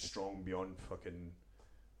strong beyond fucking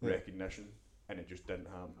Yeah. recognition, and it just didn't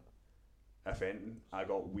happen. If anything, I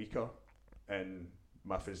got weaker, and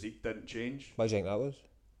my physique didn't change. Why do you think that was?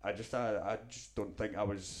 I just don't think I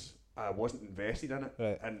wasn't invested in it,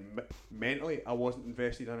 Right. and mentally I wasn't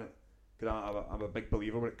invested in it, because I'm a big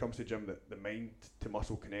believer when it comes to gym that the mind to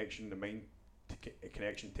muscle connection, the mind to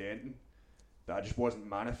connection to anything, that I just wasn't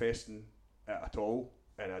manifesting it at all,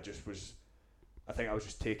 and I think I was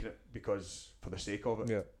just taking it because for the sake of it.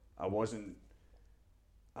 Yeah. I wasn't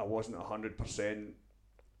 100%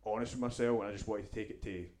 honest with myself, and I just wanted to take it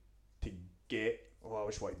to get. I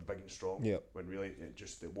just wanted to be big and strong. Yeah. When really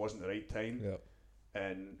it wasn't the right time. Yeah.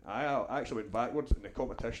 And I actually went backwards in the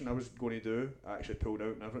competition I was going to do. I actually pulled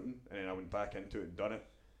out and everything, and then I went back into it and done it.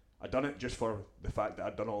 I done it just for the fact that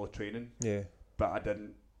I'd done all the training. Yeah. But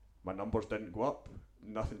my numbers didn't go up.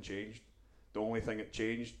 Nothing changed. The only thing that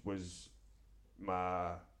changed was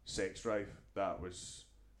my sex drive. That was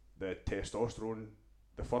the testosterone.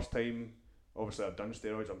 The first time, obviously I've done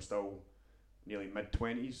steroids, I'm still nearly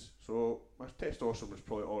mid-20s, so my testosterone was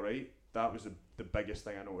probably alright. That was the biggest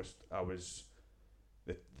thing I noticed. I was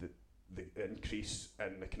the increase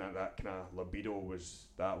in the kind of libido was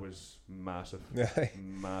massive.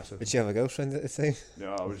 Massive. Did you have a girlfriend at the time?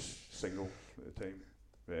 No, I was single at the time.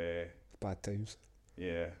 Bad times.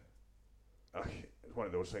 Yeah, it's one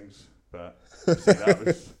of those things. But see,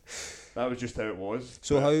 that was just how it was.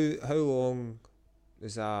 So how long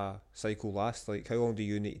does a cycle last? Like, how long do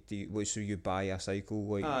you need? So you buy a cycle?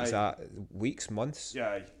 Like, is that weeks, months?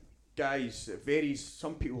 Yeah, guys, it varies.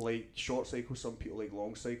 Some people like short cycles, some people like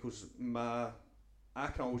long cycles. I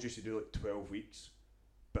can always used to do like 12 weeks,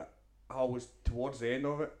 but I always towards the end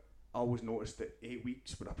of it, I always noticed that 8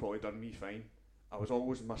 weeks would have probably done me fine. I was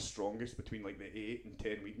always my strongest between like the 8 and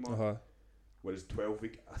 10 week mark. Whereas 12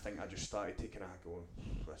 week, I think I just started taking going,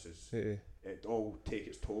 this is it all take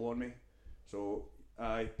its toll on me. So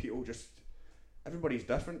everybody's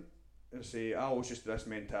different. And say I always just this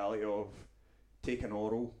mentality of take an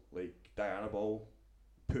oral like Dianabol,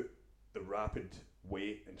 put the rapid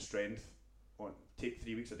weight and strength on. Take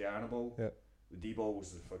 3 weeks of Dianabol. Yeah. The D-ball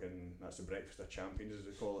was that's the breakfast of champions as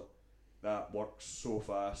they call it. That works so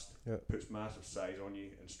fast. Yeah. Puts massive size on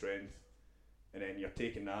you and strength. And then you're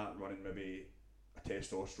taking that, running maybe a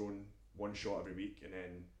testosterone one shot every week, and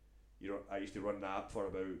then I used to run that for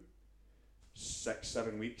about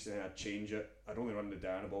 6-7 weeks, and then I'd change it. I'd only run the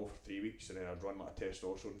Dianabol for 3 weeks, and then I'd run like a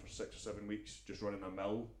testosterone for 6 or 7 weeks, just running a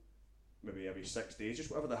mill, maybe every 6 days,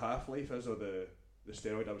 just whatever the half-life is of the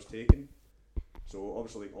steroid I was taking. So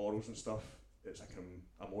obviously like orals and stuff, it's like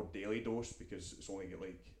a more daily dose because it's only got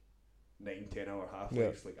like 9-10 hour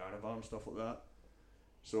half-lives, like Anavar and stuff like that.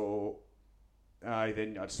 So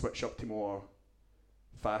then I'd switch up to more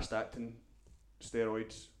fast-acting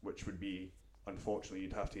steroids, which would be, unfortunately,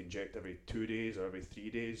 you'd have to inject every 2 days or every 3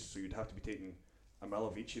 days, so you'd have to be taking a mill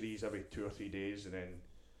of each of these every 2 or 3 days, and then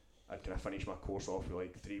I'd kind of finish my course off with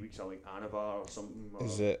like 3 weeks of like Anavar or something.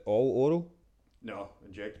 Is it all oral? No,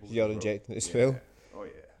 injectable. You're injecting it as well? Oh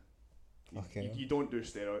yeah. Okay. You don't do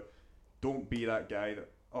steroid. Don't be that guy that,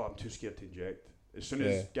 I'm too scared to inject. As soon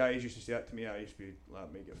as guys used to say that to me, I used to be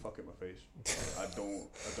like, make it fuck out my face. I don't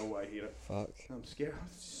want to hear it. Fuck. I'm scared.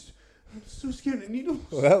 I'm so scared of needles.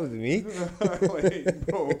 Well, that would be me. Like,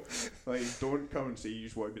 bro, like, don't come and say you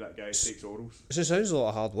just want to be that guy who takes orals. So it sounds a lot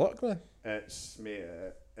of hard work, man. It's, mate,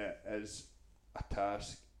 it is a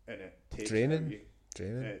task, and it takes Draining.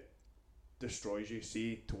 It destroys you.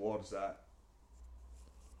 See, towards that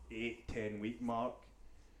 8-10 week mark,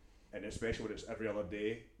 and especially when it's every other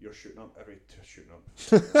day, you're shooting up.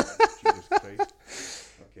 Jesus Christ.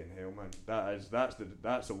 Fucking hell, man.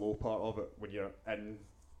 That's the low part of it when you're in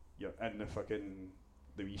the fucking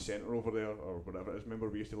the wee centre over there or whatever it is. Remember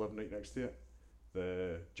we used to live right next to it,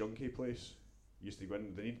 the junkie place. Used to go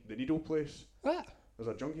in the needle place. What? There's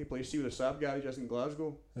a junkie place. See where the Sab garage is in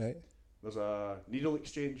Glasgow. Right. there's a needle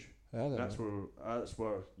exchange. I don't That's know.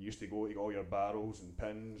 where you used to go to get all your barrels and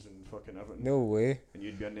pins and fucking everything. No way. And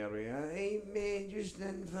you'd be in there with, hey man, just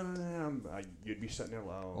in for them. You'd be sitting there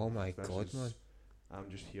like, Oh my god, man. I'm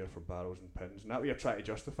just here for barrels and pins. And that way you're trying to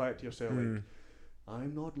justify it to yourself, like,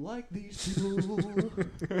 I'm not like these people.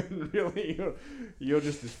 And really, you're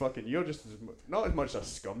just as fucking, not as much a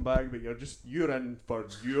scumbag, but you're in for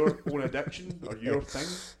your own addiction or your thing.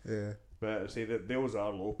 Yeah. But I say that those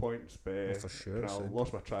are low points. But For sure. I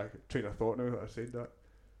lost my train of thought now that I said that.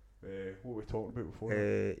 What were we talking about before?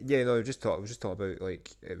 Yeah, no, we was just talking about,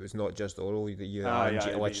 like, it was not just oral, that you are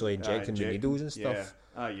literally injecting the needles and stuff.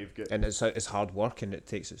 Yeah. You've got, and it's hard work and it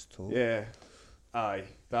takes its toll. Yeah.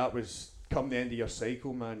 That was, come the end of your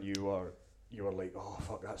cycle, man, you were like, oh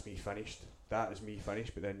fuck, that's me finished. That is me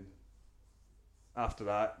finished. But then after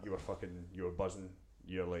that, you were buzzing.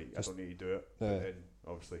 You're like, I don't need to do it. And then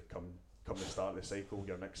obviously come the start of the cycle,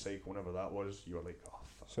 your next cycle, whenever that was, you were like, oh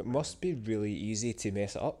fuck. So it must be really easy to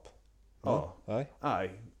mess it up. No? Oh,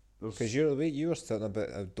 aye. Because you were talking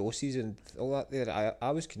about doses and all that there.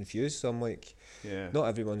 I was confused, so I'm like, not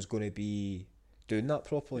everyone's going to be doing that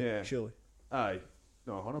properly, surely. Aye.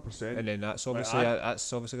 No, 100%. And then that's obviously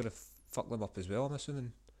going to fuck them up as well, I'm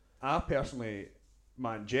assuming. I personally,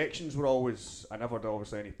 my injections were always, I never had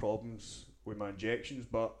obviously any problems with my injections,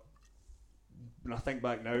 but when I think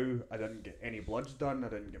back now, I didn't get any bloods done, I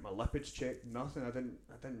didn't get my lipids checked, nothing. I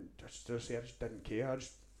just didn't care.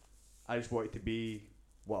 I just wanted to be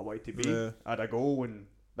what I wanted to be. Yeah. I had a goal, and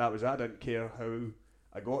that was it. I didn't care how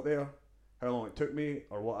I got there, how long it took me,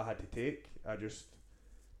 or what I had to take. I just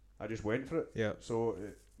went for it. Yeah. So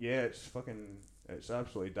it's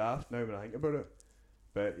absolutely daft now when I think about it.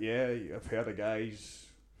 But yeah, I've heard of guys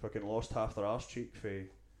fucking lost half their arse cheek for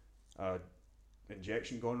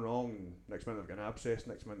injection gone wrong. Next minute they've got an abscess.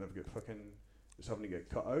 Next minute they've got fucking having to get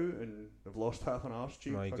cut out, and they've lost half an arse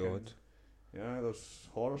cheek. My God. Yeah, there's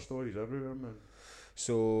horror stories everywhere, man.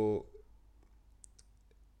 So,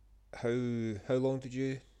 how long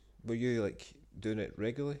were you like doing it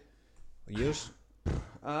regularly? Years?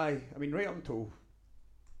 I mean, right up until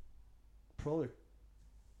probably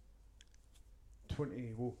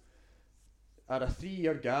 20. Well, I had a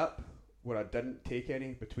 3-year gap where I didn't take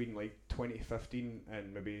any between like 2015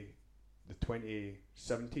 and maybe the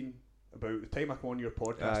 2017. About the time I come on your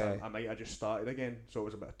podcast, I might have just started again. So it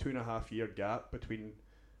was about a 2.5 year gap between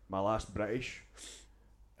my last British.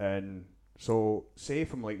 And so, say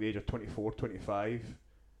from like the age of 24, 25,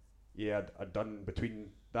 I'd done between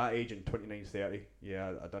that age and 29, 30,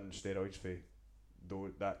 I'd done steroids for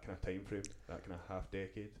that kind of time frame, that kind of half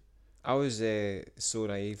decade. I was so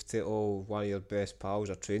naive to, one of your best pals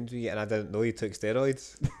are trained with you, and I didn't know you took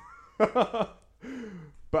steroids.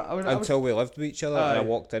 But until we lived with each other, and I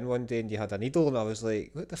walked in one day and you had a needle, and I was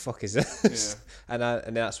like, what the fuck is this? Yeah.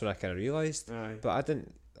 And that's when I kind of realised. But I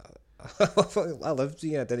didn't, I lived with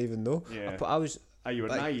you, I didn't even know. Yeah. But I was... you were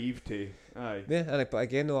like, naive to... Aye. Yeah, but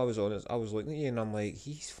again, though, I was looking at you and I'm like,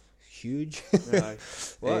 he's huge. Aye.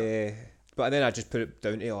 But then I just put it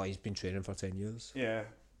down to, he's been training for 10 years. Yeah.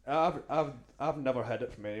 I've never hid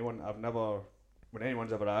it from anyone. When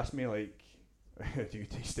anyone's ever asked me, like, do you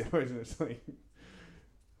take steroids? And it's like,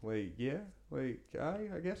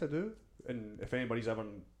 I guess I do. And if anybody's ever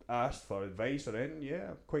asked for advice or anything,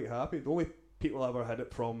 I'm quite happy. The only people I ever hid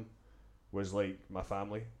it from was like my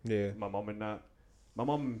family, my mum and that. My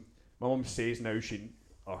mum says now she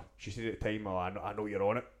said at the time, I know you're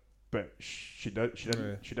on it, but she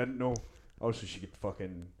didn't know. Also, she could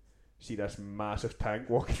fucking see this massive tank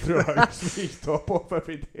walking through her house with his top off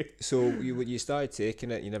every day. So when you started taking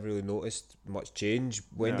it, you never really noticed much change.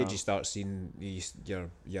 When did you start seeing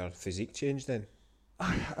your physique change then?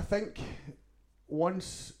 I think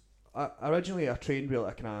once originally I trained with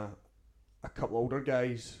a couple older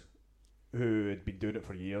guys who had been doing it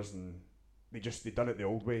for years, and they done it the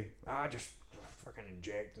old way. Just fucking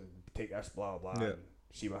inject and take this blah blah and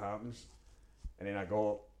see what happens. And then I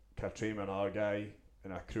got trained with another guy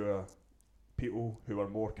and a crew of people who were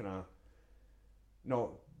more kind of not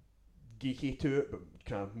geeky to it, but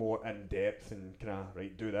kind of more in depth and kind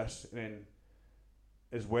of do this. And then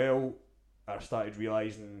as well, I started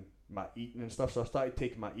realising my eating and stuff. So I started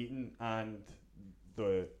taking my eating and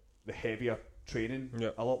the heavier training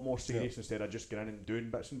a lot more serious instead of just getting in and doing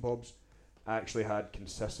bits and bobs. I actually had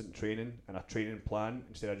consistent training and a training plan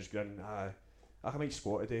instead of just going, I might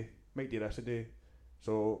squat a day, might do this a day.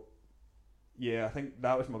 So I think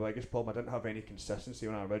that was my biggest problem. I didn't have any consistency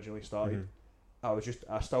when I originally started.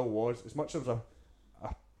 I still was, as much as a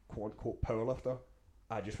quote unquote powerlifter,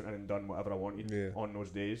 I just went in and done whatever I wanted on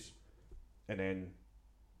those days, and then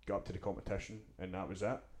got up to the competition, and that was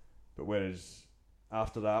it. But whereas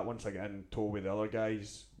after that, once I got in tow with the other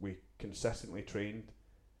guys, we consistently trained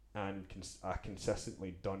and I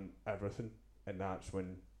consistently done everything, and that's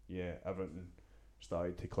when everything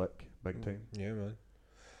started to click big time. Yeah, man.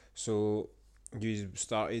 So you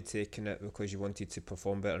started taking it because you wanted to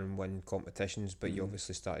perform better and win competitions, but you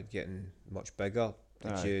obviously started getting much bigger.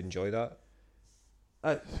 Did you enjoy that?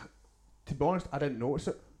 To be honest, I didn't notice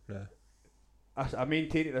it. Yeah. I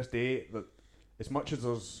maintain it this day that as much as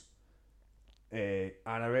there's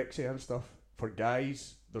anorexia and stuff, for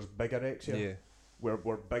guys there's bigorexia. Yeah. We're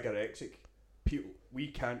bigorexic. People, we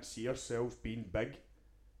can't see ourselves being big,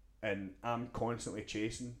 and I'm constantly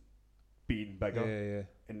chasing being bigger. Yeah.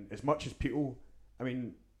 And as much as people, I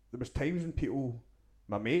mean, there was times when people,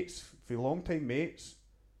 my mates, for long time mates,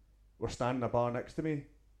 were standing in a bar next to me,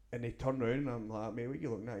 and they turn around and I'm like, mate, what are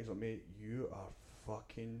you looking at? He's like, mate, you are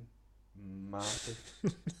fucking massive.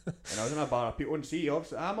 And I was in a bar of people, and see,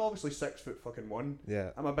 obviously, I'm obviously 6'1".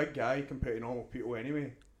 Yeah. I'm a big guy compared to normal people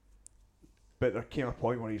anyway. But there came a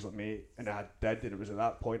point where he's like, mate, and I did, and it was at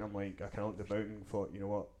that point I'm like, I kind of looked about and thought, you know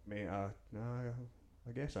what, mate, I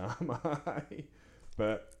guess I am.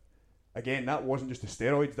 But again, that wasn't just the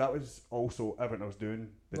steroids, that was also everything I was doing,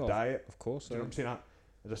 the diet. Of course. Do you know what I'm saying?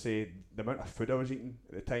 As I say, the amount of food I was eating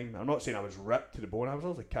at the time, I'm not saying I was ripped to the bone, I was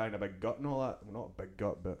also carrying a big gut and all that. Well, not a big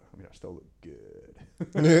gut, but I mean, I still look good.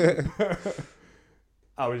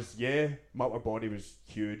 I was, my upper body was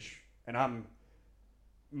huge, and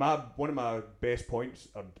one of my best points,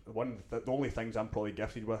 or the only things I'm probably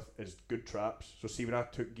gifted with, is good traps. So see, when I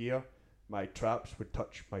took gear, my traps would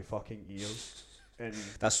touch my fucking ears. And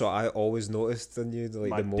that's what I always noticed in you,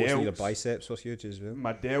 like the most of your biceps were huge as well.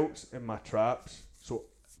 My delts and my traps. So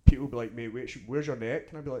people would be like, mate, where's your neck?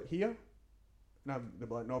 And I'd be like, here. And they'd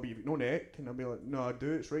be like, no, but you've no neck. And I'd be like, no, I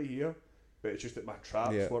do, it's right here. But it's just that my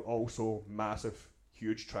traps were also massive,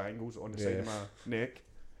 huge triangles on the side of my neck.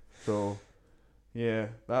 So yeah,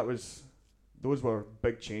 those were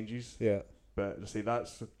big changes. Yeah. But to say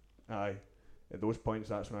at those points,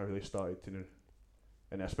 that's when I really started to,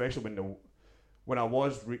 and especially when I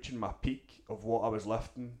was reaching my peak of what I was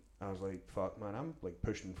lifting, I was like, fuck man, I'm like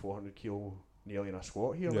pushing 400 kilo nearly in a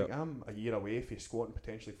squat here. Like I'm a year away from squatting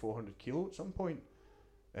potentially 400 kilo at some point,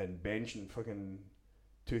 and benching fucking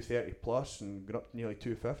 230 plus and going up to nearly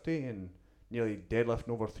 250 and nearly deadlifting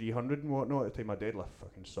over 300 and whatnot. At the time my deadlift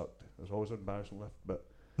fucking sucked. It was always an embarrassing lift, but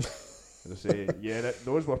as I say,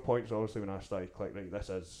 those were points obviously when I started clicking, right,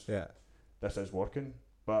 this is working.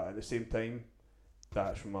 But at the same time,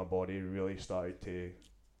 that's when my body really started to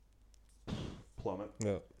plummet.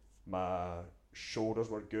 Yeah. My shoulders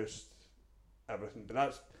were goosed, everything.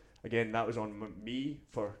 But that was on me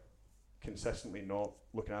for consistently not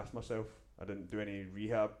looking after myself. I didn't do any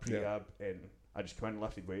rehab, prehab, and I just came in,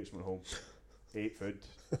 lifted weights, went home, ate food,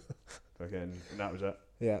 and that was it.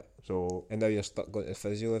 Yeah. So. And now you're stuck going to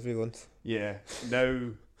physio every month. Yeah.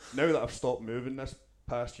 Now that I've stopped moving this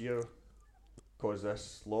past year, cause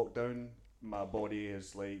this lockdown, my body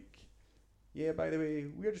is like, by the way,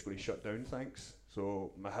 we're just going to shut down, thanks.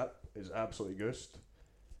 So my hip is absolutely goosed.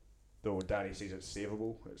 Though Danny says it's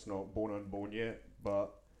savable, it's not bone on bone yet,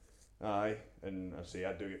 but and I say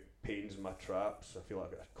I do get pains in my traps. I feel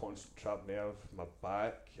like I've got a constant trapped nerve, my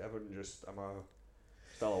back, everything. I'm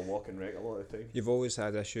still a walking wreck a lot of the time. You've always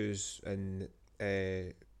had issues in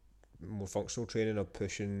more functional training of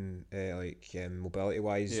pushing mobility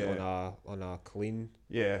wise on a clean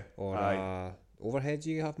or a overhead.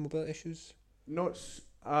 Do you have mobility issues? Well,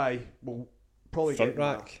 probably front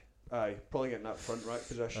rack. Probably getting that front rack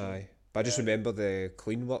position. But I just remember the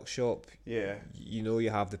clean workshop. Yeah.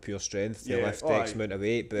 You have the pure strength to lift X amount of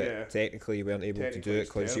weight, but technically you weren't able to do it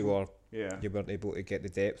because you weren't able to get the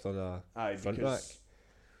depth on a front rack.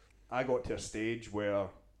 I got to a stage where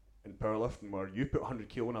in powerlifting where you put 100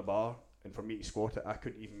 kilo in a bar, and for me to squat it, I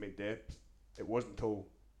couldn't even make depth. It wasn't until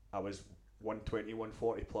I was 120,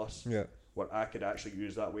 140 plus where I could actually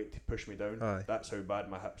use that weight to push me down. Aye. That's how bad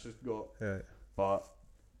my hips has got. Yeah. But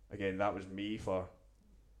again, that was me for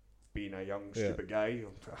being a young stupid guy.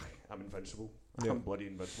 I'm invincible. I'm bloody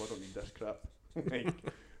invincible. I don't need this crap.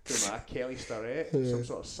 Am I Kelly Starrett? Some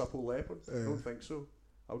sort of supple leopard? I don't think so.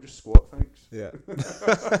 I'll just squat, thanks. Yeah.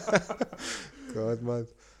 God, man.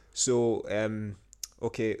 So,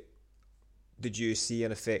 okay, did you see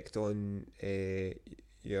an effect on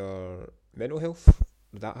your mental health?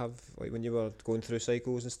 Did that have, like, when you were going through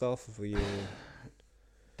cycles and stuff? Were you...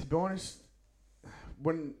 To be honest,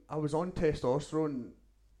 when I was on testosterone,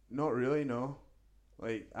 not really, no.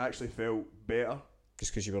 Like, I actually felt better.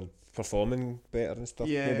 Just because you were performing better and stuff,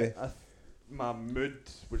 maybe? Yeah, my mood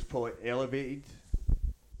was probably elevated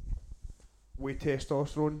with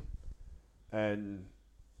testosterone. and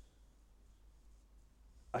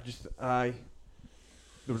there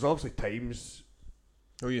was obviously times.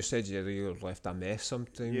 Oh, you said you left a mess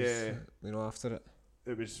sometimes. Yeah. After it.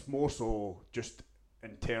 It was more so just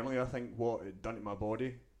internally, I think, what it done to my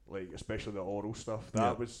body, like especially the oral stuff.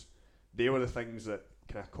 They were the things that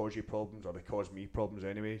kind of cause you problems, or they caused me problems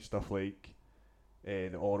anyway. Stuff like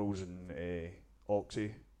the orals and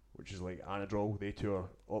oxy, which is like Anadrol. They two are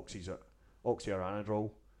oxy or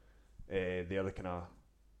Anadrol. They're the kind of,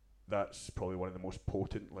 that's probably one of the most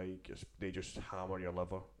potent. Like they just hammer your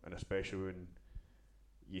liver, and especially when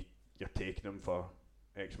you're taking them for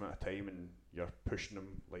X amount of time and you're pushing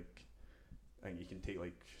them, like I think you can take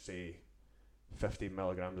like say 50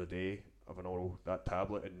 milligrams a day of an oral, that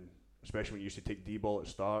tablet, and especially when you used to take D-ball at the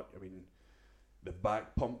start, I mean the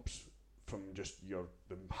back pumps from just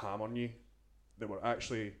them hammering you, they were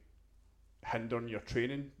actually hindering your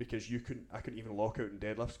training, because I couldn't even lock out in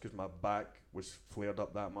deadlifts because my back was flared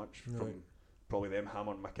up that much from probably them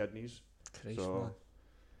hammering my kidneys. Christ, so man.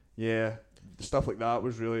 yeah, stuff like that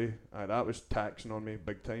was really that was taxing on me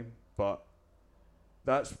big time. But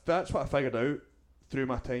that's what I figured out through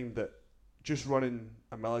my time, that just running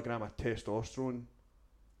a milligram of testosterone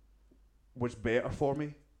was better for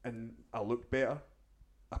me, and I looked better,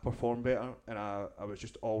 I performed better, and I was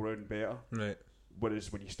just all round better. Right.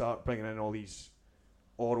 Whereas when you start bringing in all these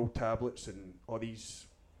oral tablets and all these,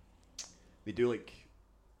 they do like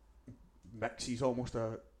mixes almost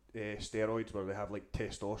steroids where they have like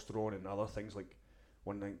testosterone and other things, like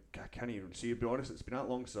one thing I can't even see, to be honest, it's been that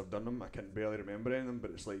long since I've done them, I can barely remember any of them,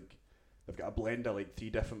 but it's like they've got a blend of like 3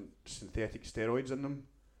 different synthetic steroids in them.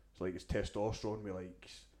 So like it's testosterone with like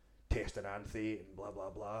testosterone and blah blah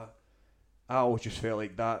blah. I always just felt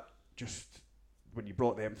like that, just when you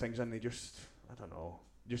brought them things in, they just, I don't know,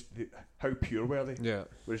 how pure were they? Yeah.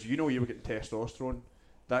 Whereas you were getting testosterone,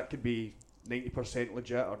 that could be 90%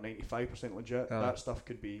 legit or 95% legit. That stuff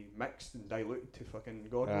could be mixed and diluted to fucking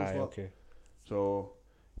God knows what. Okay. So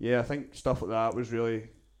yeah, I think stuff like that was really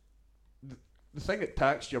the thing that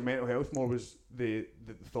taxed your mental health more, was the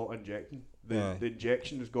thought injecting. The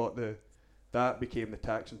injection has got that became the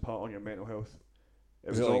taxing part on your mental health.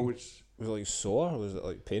 Was it like sore? Was it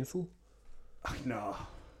like painful? No.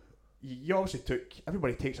 You obviously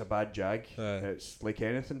everybody takes a bad jag. It's like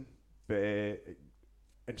anything, but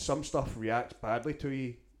and some stuff reacts badly to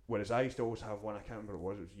you. Whereas I used to always have one, I can't remember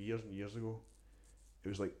what it was years and years ago. It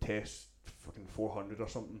was like test fucking 400 or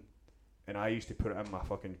something, and I used to put it in my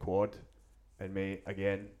fucking quad, and mate,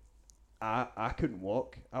 again, I couldn't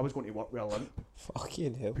walk. I was going to work with a limp.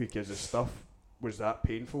 Fucking hell. Because the stuff was that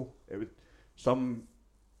painful. It would some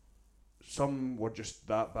were just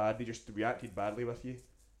that bad. They just reacted badly with you.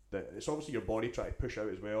 That it's obviously your body trying to push out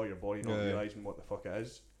as well. Your body not realising what the fuck it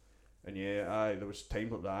is. And there was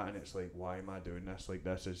times like that, and it's like, why am I doing this? Like,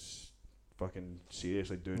 this is fucking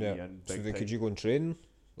seriously doing me in big time. Could you go and train?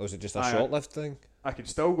 Or was it just a short lift thing? I could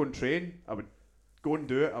still go and train. I would go and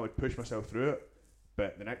do it. I would push myself through it.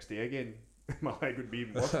 But the next day again, my leg would be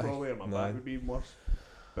even worse probably, or my back would be even worse.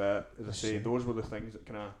 But as I say, those were the things that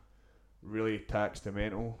kind of really taxed the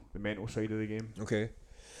mental side of the game. Okay.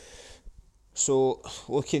 So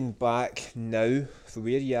looking back now, for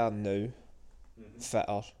where you are now,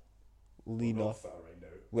 fitter, leaner. Well, not fitter right now.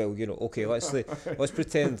 Well, okay, let's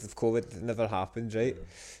pretend if COVID never happened, right?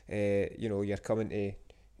 You're coming to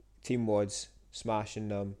Team Wads, smashing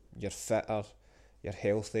them. You're fitter, you're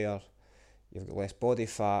healthier, you've got less body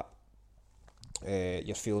fat.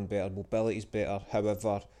 You're feeling better, mobility's better.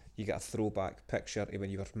 However, you get a throwback picture to when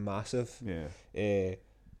you were massive. Yeah.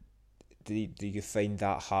 Do you find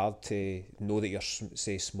that hard to know that you're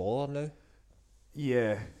smaller now?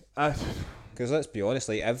 Yeah. Because let's be honest,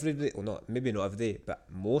 like every day, well, maybe not every day, but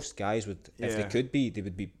most guys would, if they could be, they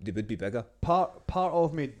would be bigger. Part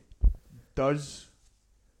of me does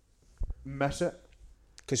miss it.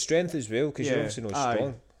 Because strength as well, because you're obviously not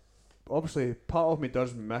strong. Obviously, part of me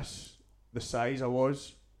does miss the size I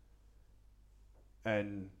was,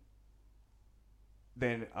 and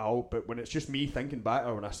then but when it's just me thinking back,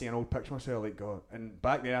 or when I see an old picture of myself, like, God, and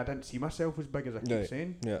back then I didn't see myself as big as I keep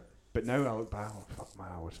saying. Yeah. But now I look back, oh fuck man,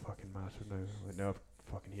 I was fucking massive now. Like now I'm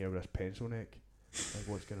fucking here with this pencil neck. Like,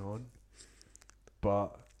 what's going on?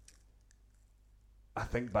 But I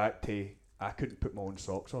think back to, I couldn't put my own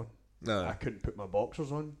socks on. No. I couldn't put my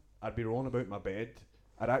boxers on. I'd be rolling about my bed.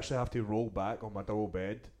 I'd actually have to roll back on my double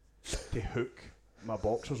bed to hook my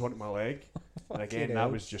boxers onto my leg. And again, that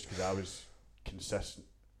was just because I was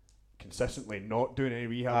consistently not doing any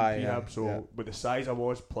rehab. So with the size I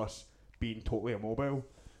was, plus being totally immobile,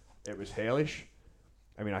 it was hellish.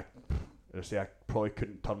 I mean, I probably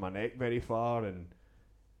couldn't turn my neck very far, and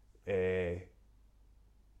the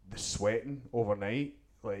sweating overnight,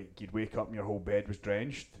 like you'd wake up and your whole bed was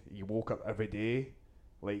drenched. You woke up every day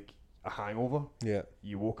like a hangover. Yeah.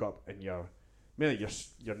 You woke up and your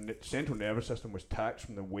central nervous system was taxed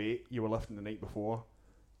from the weight you were lifting the night before,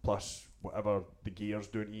 plus whatever the gear's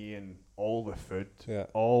doing to you and all the food,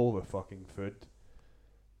 all the fucking food.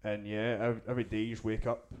 And yeah, every day you just wake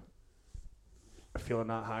up feeling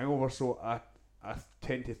that hangover. So I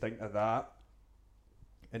tend to think of that,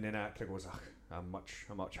 and then it goes, I'm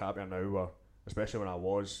much happier now. Or especially when I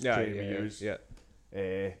was training with yous.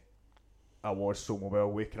 I was so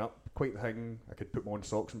mobile, waking up quite the thing. I could put my own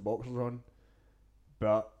socks and boxers on,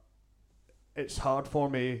 but it's hard for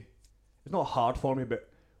me. It's not hard for me, but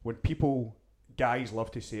when guys love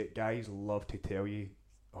to say it, guys love to tell you,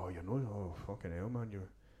 oh, oh fucking hell, man, you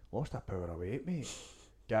lost a power of weight, mate.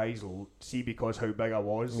 Guys see because how big I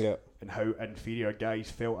was and how inferior guys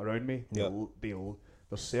felt around me.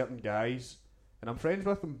 There's certain guys, and I'm friends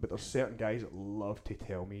with them, but there's certain guys that love to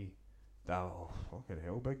tell me that, oh, fucking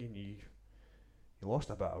hell, big, you lost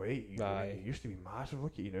a bit of weight. You used to be massive.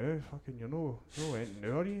 Look at you now. Fucking, you're no anything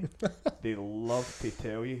now, are you? They love to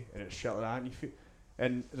tell you, and it's shit like that.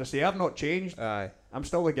 And as I say, I've not changed. Aye. I'm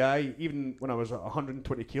still the guy, even when I was at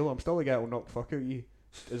 120 kilo, I'm still the guy that will knock the fuck out of you.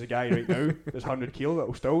 There's a guy right now that's 100 kilo that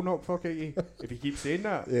will still knock the fuck out of you if you keep saying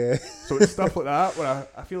that. Yeah. So it's stuff like that where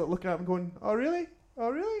I feel like looking at him going, oh really?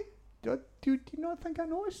 Do you not think I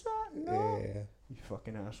noticed that? No. Yeah. You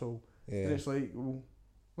fucking asshole. Yeah. And it's like, well,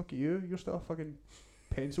 look at you. You're still a fucking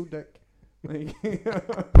pencil dick. Like,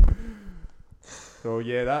 so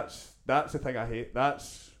yeah, that's the thing I hate.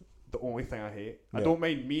 That's the only thing I hate. Yeah. I don't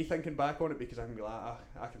mind me thinking back on it because I can be like,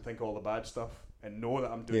 I can think of all the bad stuff and know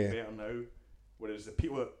that I'm doing better now. Whereas the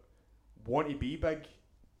people that want to be big,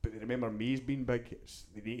 but they remember me as being big,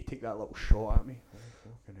 they need to take that little shot at me. Oh,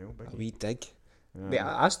 fucking hell, big. A wee dig. Yeah. Mate,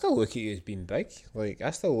 I still look at you as being big. Like, I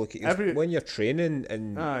still look at you when you're training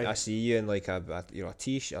and I see you in like a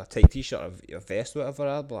t-shirt, a tight t-shirt, a vest, whatever.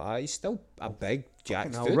 I'm like, he's still a big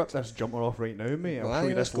jacked dude. I'll rip this jumper off right now, mate. I'll show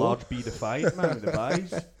you this large B-defined man with the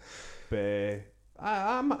thighs. But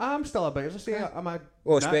I'm still a big. As I say, I'm a.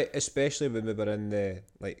 Well, especially when we were in the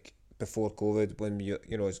before COVID, when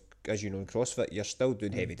as you know in CrossFit, you're still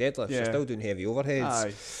doing heavy deadlifts, you're still doing heavy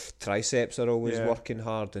overheads, triceps are always working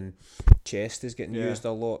hard, and chest is getting used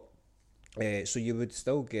a lot. So you would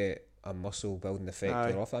still get a muscle building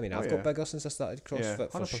effect off. I mean, I've got bigger since I started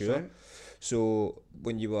CrossFit for sure. So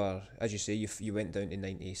when you were, as you say, you went down to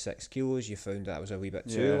 96 kilos, you found that was a wee bit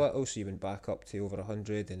too little, so you went back up to over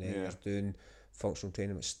 100, and then you're doing functional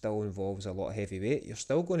training, which still involves a lot of heavy weight. You're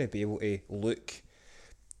still going to be able to look,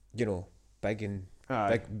 big and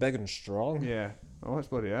strong. Yeah, well, that's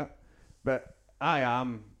bloody it. But I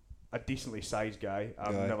am a decently sized guy.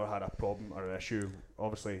 I've never had a problem or an issue.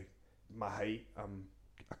 Obviously, my height, I'm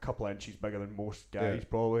a couple of inches bigger than most guys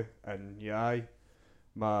probably. And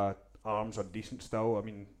my arms are decent still. I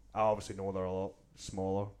mean, I obviously know they're a lot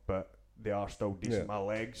smaller, but they are still decent. My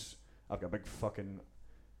legs, I've got a big fucking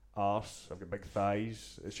arse. I've got big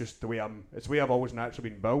thighs. It's just the way it's the way I've always naturally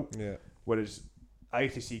been built. Yeah. Whereas I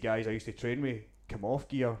used to see guys I used to train with come off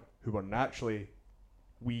gear who were naturally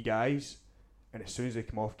wee guys, and as soon as they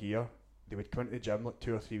come off gear, they would come into the gym like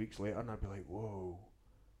 2 or 3 weeks later, and I'd be like, whoa,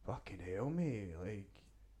 fucking hell, mate, like,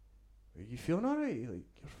 are you feeling alright? Like,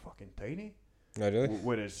 you're fucking tiny. No, really?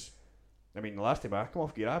 Whereas, I mean, the last time I come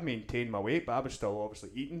off gear, I maintained my weight, but I was still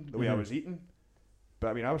obviously eating the way I was eating. But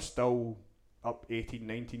I mean, I was still up 18,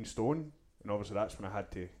 19 stone, and obviously that's when I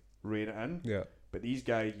had to rein it in. Yeah. But these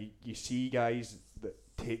guys, you see guys that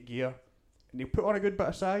take gear, and they'll put on a good bit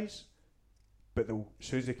of size, but as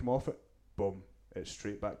soon as they come off it, boom, it's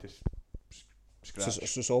straight back to scratch.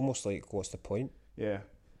 So it's almost like, what's the point? Yeah.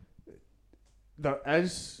 There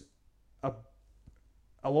is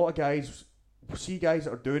a lot of guys, see guys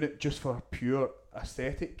that are doing it just for pure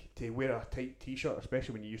aesthetic, to wear a tight t-shirt,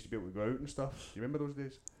 especially when you used to be able to go out and stuff. You remember those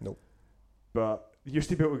days? Nope. But you used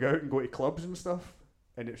to be able to go out and go to clubs and stuff,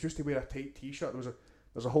 and it's just to wear a tight t-shirt.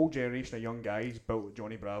 There's a whole generation of young guys built like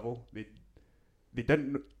Johnny Bravo.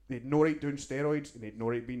 They'd no right doing steroids, and they'd no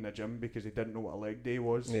right being in the gym because they didn't know what a leg day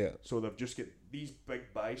was. Yeah. So they've just got these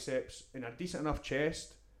big biceps and a decent enough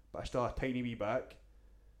chest, but still a tiny wee back.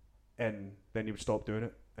 And then they would stop doing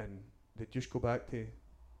it, and they'd just go back to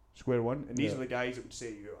square one. And these are the guys that would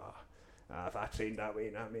say, if I trained that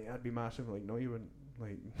way, mate, I'd be massive. Like, no, you wouldn't.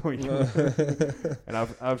 Like, no, you wouldn't. And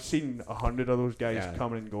I've seen 100 of those guys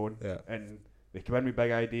coming and going, and they come in with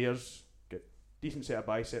big ideas, get decent set of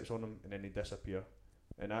biceps on them, and then they disappear.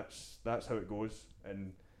 And that's how it goes.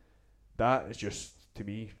 And that is just, to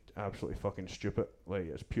me, absolutely fucking stupid. Like,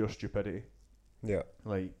 it's pure stupidity. Yeah.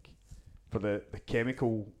 Like, for the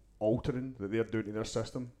chemical altering that they're doing to their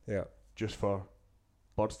system, Yeah. just for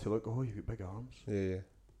birds to look, oh, you've got big arms. Yeah.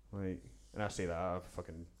 Like, and I say that I've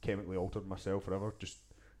fucking chemically altered myself forever. Just,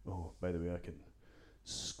 oh, by the way, I can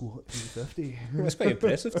squat 350. That's quite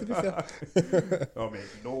impressive, to be fair. Oh, mate,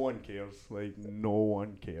 no one cares. Like, no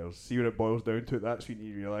one cares. See when it boils down to it, that's when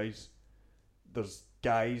you realise there's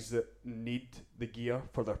guys that need the gear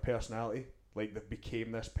for their personality. Like, they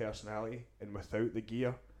became this personality, and without the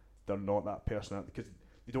gear, they're not that personality because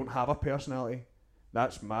they don't have a personality.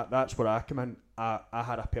 That's where I come in. I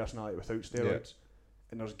had a personality without steroids,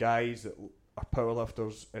 and there's guys that are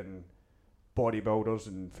powerlifters and bodybuilders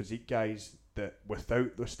and physique guys that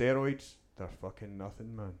without the steroids, they're fucking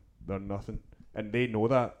nothing, man. They're nothing, and they know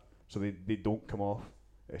that, so they don't come off.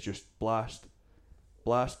 It's just blast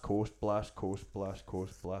coast, blast coast, blast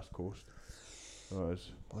coast, blast coast. Oh, it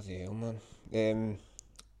is. Bloody hell, man.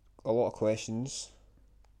 A lot of questions.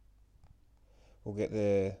 We'll get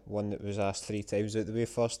the one that was asked 3 times out the way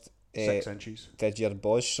first. 6 inches. Did your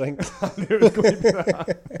balls shrink? I knew it was going to be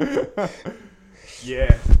that.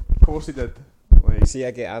 Yeah, of course he did. Like, See,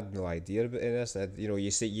 I had no idea about any of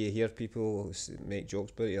this. You hear people make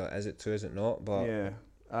jokes about it. You're like, is it true? Is it not? But yeah,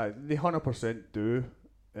 they 100% do.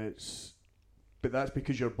 But that's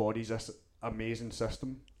because your body's this amazing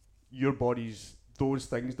system. Your body's those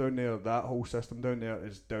things down there. That whole system down there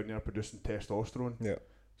is down there producing testosterone. yeah,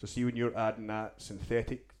 So see when you're adding that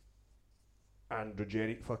synthetic,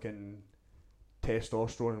 androgenic fucking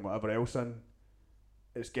testosterone and whatever else in,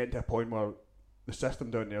 it's getting to a point where the system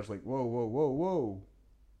down there is like, whoa,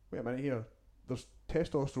 wait a minute here. There's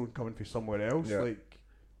testosterone coming from somewhere else. Yeah. Like,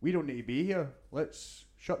 we don't need to be here. Let's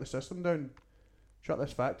shut the system down. Shut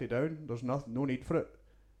this factory down. There's no need for it.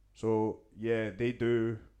 So yeah, they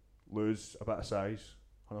do lose a bit of size,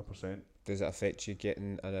 100%. does it affect you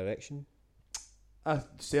getting an erection?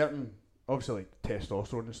 Certain, obviously, like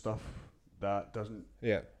testosterone and stuff, that doesn't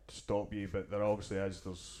Yeah, stop you, but there obviously is.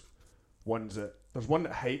 There's one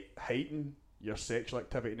that heighten your sexual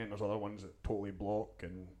activity, and then there's other ones that totally block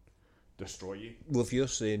and destroy you. well, if you're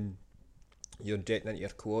saying you're injecting into your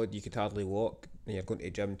quad, you could hardly walk, and you're going to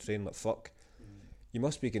the gym and train like fuck, you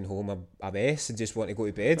must be going home a mess and just want to go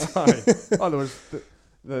to bed. Aye. Oh,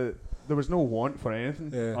 there was no want for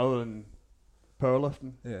anything other than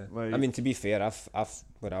powerlifting. Yeah, Like, I mean, to be fair, I've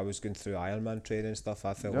when I was going through Ironman training and stuff,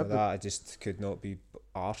 I felt Yeah, like but- that. I just could not be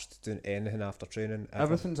arsed doing anything after training. ever.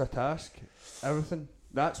 everything's a task. Everything.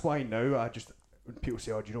 That's why now when people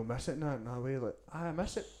say, "Oh, do you don't miss it?" in that way, like, I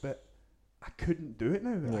miss it, but I couldn't do it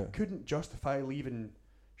now. I Yeah. couldn't justify leaving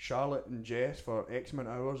Charlotte and Jess for X amount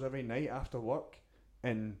of hours every night after work,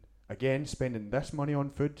 and again spending this money on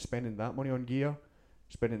food, spending that money on gear,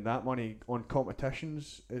 spending that money on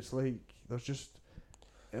competitions. It's like there's just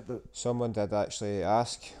Someone did actually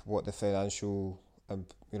ask what the financial,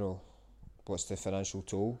 what's the financial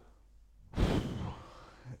toll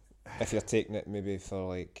if you're taking it maybe for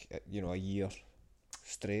like a year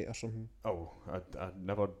straight or something. Oh, I'd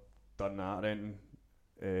never done that or anything.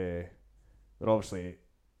 There obviously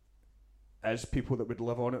is people that would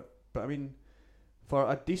live on it, but I mean, for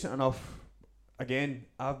a decent enough, again,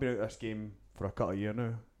 I've been out this game for a couple of years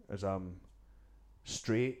now, as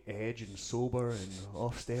straight edge and sober and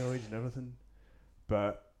off steroids and everything.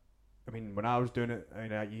 But I mean, when I was doing it,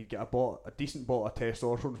 you get a decent bottle of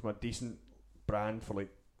testosterone from a decent brand for like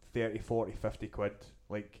 30, 40, 50 quid.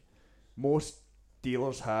 Like, most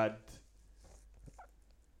dealers had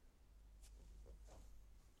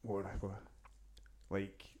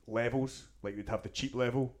like levels. Like, you'd have the cheap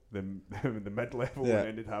level, the mid level, Yeah. and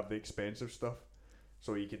then they'd have the expensive stuff.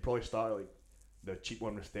 So you could probably start at like the cheap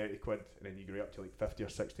one was 30 quid, and then you go up to like 50 or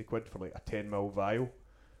 60 quid for like a 10ml vial.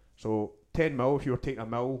 So 10ml, if you were taking a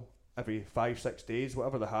mil every 5-6 days,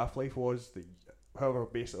 whatever the half-life was, however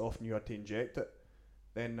basically often you had to inject it,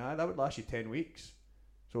 then that would last you 10 weeks.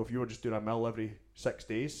 So if you were just doing a mil every 6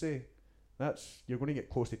 days, say, you're going to get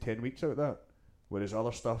close to 10 weeks out of that. Whereas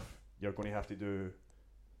other stuff, you're going to have to do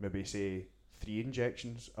maybe, say, 3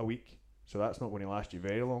 injections a week. So that's not going to last you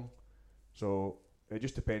very long. So it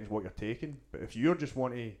just depends what you're taking. But if you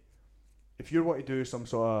want to do some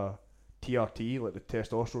sort of TRT, like the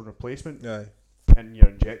testosterone replacement, Yeah. and you're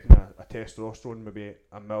injecting a testosterone maybe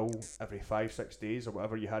a mil every 5-6 days or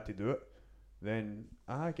whatever you had to do it, then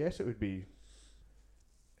I guess it would be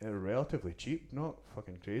relatively cheap, not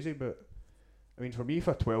fucking crazy. But I mean, for me,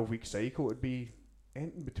 for a 12-week cycle, it'd be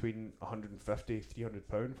anything between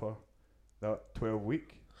 £150-300 for that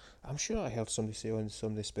 12-week. I'm sure I heard somebody say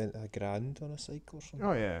somebody spent £1,000 on a cycle or something.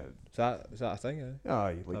 Oh yeah, Is that a thing?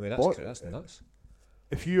 aye. Like, I mean, that's nuts.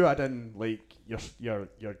 if you add in like your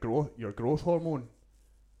growth hormone,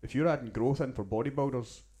 if you're adding growth in for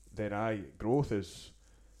bodybuilders, then growth.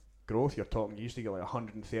 You're talking, you used to get like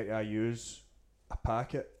 130 IUs a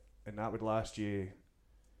packet, and that would last you.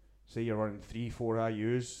 Say you're running 3-4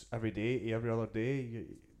 IUs every day, every other day.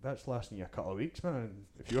 That's lasting you a couple of weeks, man. And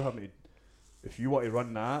if you want to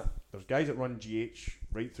run that, there's guys that run GH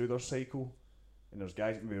right through their cycle, and there's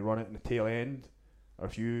guys that maybe run it in the tail end. Or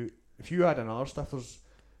if you add in other stuff, there's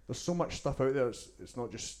so much stuff out there. It's not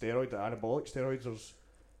just steroid, the anabolic steroids.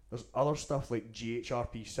 There's other stuff like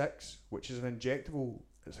GHRP6, which is an injectable.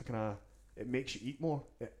 It's a kind of, it makes you eat more.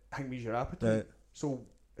 It increases your appetite. Right. So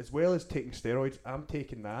as well as taking steroids, I'm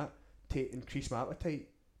taking that to increase my appetite,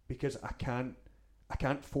 because I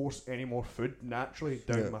can't force any more food naturally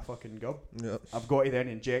down my fucking gob. Yep. I've got to then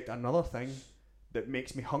inject another thing that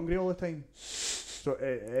makes me hungry all the time. So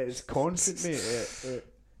it's constant, mate.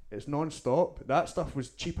 It's non-stop. That stuff was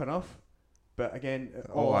cheap enough, but again, it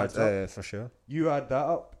all adds up. For sure. You add that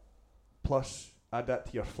up, plus add that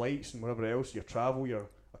to your flights and whatever else, your travel, your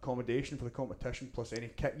accommodation for the competition, plus any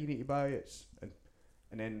kit you need to buy.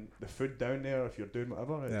 And then the food down there, if you're doing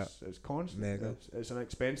whatever, it's constant. Mega. It's an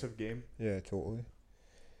expensive game. Yeah, totally.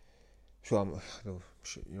 So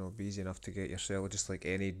it'd be easy enough to get yourself, just like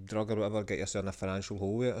any drug or whatever, get yourself in a financial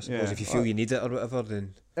hole with it, I suppose. Yeah. If you feel you need it or whatever,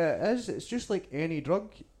 then It is. It's just like any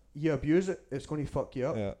drug. You abuse it, it's going to fuck you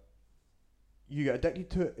up. yeah. You get addicted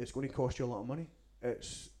to it, it's going to cost you a lot of money.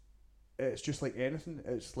 It's just like anything.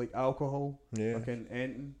 It's like alcohol, Yeah. fucking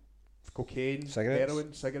anything, cocaine, Cigarettes.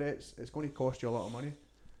 heroin, cigarettes. It's going to cost you a lot of money.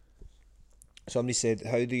 Somebody said,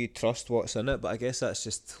 how do you trust what's in it? But I guess that's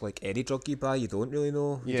just like any drug you buy, you don't really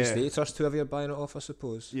know. You just Yeah. need to trust whoever you're buying it off, I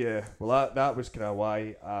suppose. Yeah, well, that was kind of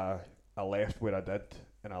why I left where I did,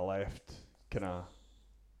 and I left kind of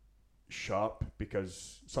sharp,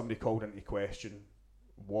 because somebody called into question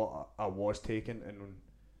what I was taking, and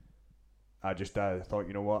I thought,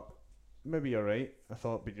 you know what, maybe you're right. I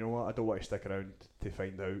thought, but you know what, I don't want to stick around to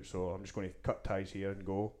find out, so I'm just going to cut ties here and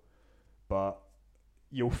go. But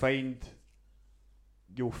you'll find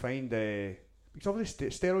because obviously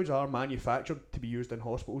steroids are manufactured to be used in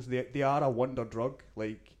hospitals. They are a wonder drug.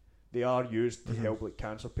 Like, they are used to help like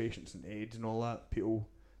cancer patients and AIDS and all that, people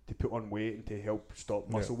to put on weight and to help stop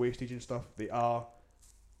muscle wastage and stuff. They are.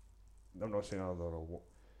 I'm not saying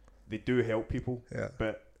they do help people,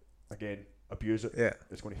 but again, abuse it. Yeah,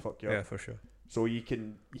 it's going to fuck you up. yeah, for sure. So you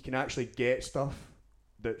can actually get stuff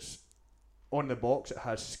that's on the box. It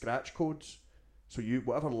has scratch codes. So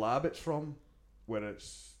whatever lab it's from, whether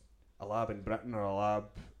it's a lab in Britain or a lab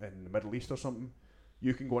in the Middle East or something,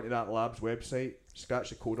 you can go into that lab's website, scratch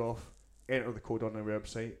the code off, enter the code on their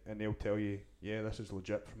website, and they'll tell you, yeah, this is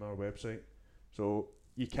legit from our website. So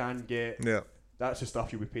you can get, that's the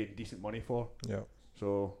stuff you'll be paying decent money for. Yeah.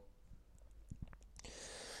 So,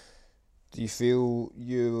 do you feel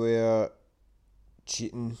you were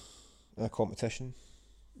cheating in a competition?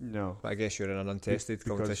 no. But I guess you're in an untested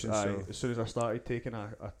competition. So as soon as I started taking, I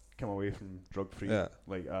came away from drug free. Yeah.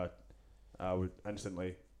 Like I would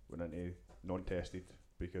instantly went into non-tested,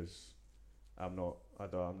 because I'm not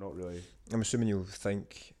really. I'm assuming you'll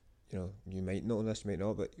think, you might know this, you might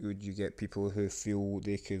not, but would you get people who feel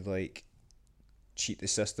they could like cheat the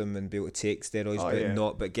system and be able to take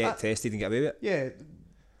steroids but get tested and get away with it? Yeah.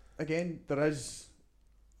 Again, there is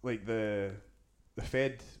like the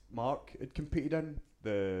Fed mark it competed in,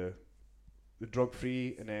 the drug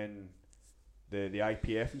free, and then the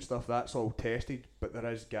IPF and stuff. That's all tested, but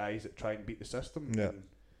there is guys that try and beat the system. Yeah. And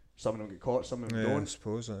some of them get caught, some of them don't. I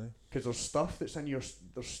suppose, Because there's stuff that's in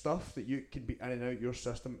there's stuff that you can be in and out your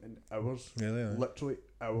system in hours. Really? Literally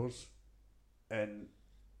hours. And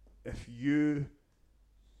if you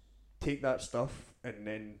take that stuff and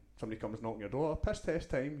then somebody comes knocking your door, piss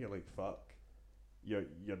test time, you're like, fuck. You're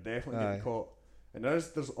definitely getting caught. And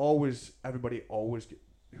there's always, everybody always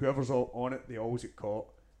whoever's on it, they always get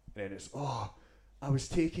caught. And then it's, I was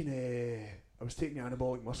taking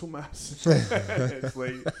anabolic muscle mass. It's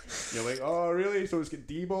like, you're like, oh really? So it's got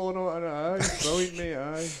D-ball and all that. Aye, brilliant, mate.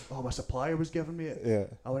 Aye. Oh, my supplier was giving me it. Yeah.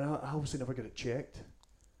 I obviously never get it checked.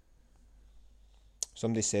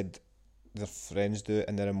 Somebody said their friends do it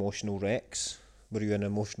and they're emotional wrecks. Were you an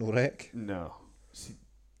emotional wreck? No. See,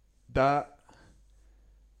 that's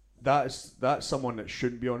someone that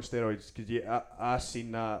shouldn't be on steroids, because I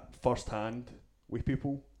seen that firsthand with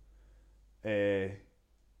people.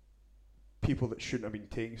 People that shouldn't have been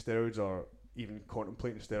taking steroids or even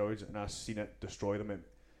contemplating steroids, and I've seen it destroy them.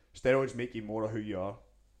 Steroids make you more of who you are.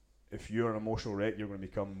 If you're an emotional wreck, you're going to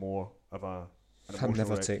become more of an emotional I'm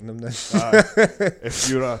never wreck. taking them then. If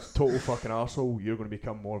you're a total fucking arsehole, you're going to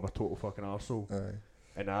become more of a total fucking arsehole. Aye.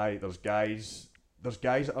 And there's guys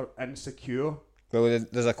that are insecure. Well,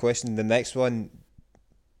 there's a question. The next one,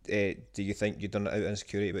 do you think you done it out of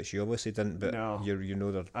insecurity? Which you obviously didn't, but No. you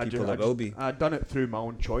know there are people that will be. I done it through my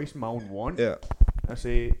own choice, my own want. Yeah. I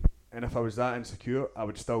say, and if I was that insecure, I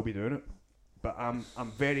would still be doing it. But I'm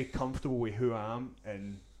very comfortable with who I am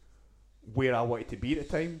and where I wanted to be at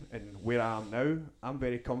the time and where I am now. I'm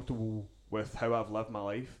very comfortable with how I've lived my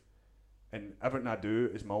life, and everything I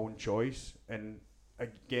do is my own choice. And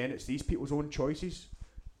again, it's these people's own choices,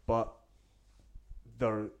 but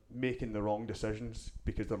they're making the wrong decisions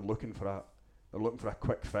because they're looking for a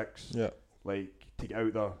quick fix. Yeah. Like to get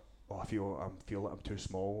out there. Oh, I feel like I'm too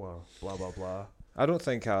small, or blah blah blah. I don't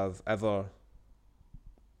think I've ever.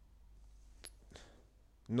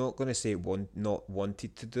 Not gonna say not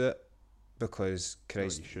wanted to do it, because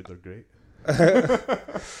Christ. Oh, you should. They're great.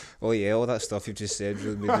 Oh yeah, all that stuff you've just said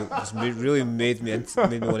really made me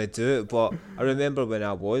want to do it. But I remember when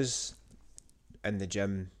I was in the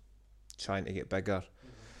gym trying to get bigger,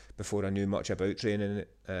 before I knew much about training,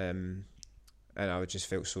 and I just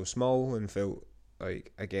felt so small and felt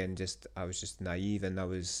like, again, I was just naive, and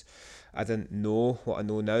I didn't know what I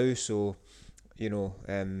know now. So,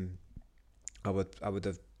 I would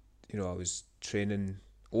have, I was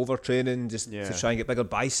overtraining just to try and get bigger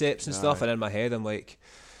biceps and stuff, and in my head I'm like,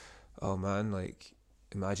 oh man, like,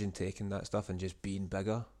 imagine taking that stuff and just being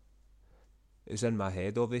bigger. It was in my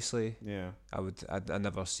head, obviously. Yeah. I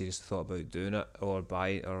never seriously thought about doing it or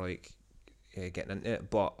buying or getting into it,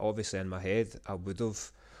 but obviously in my head I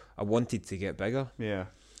wanted to get bigger. Yeah.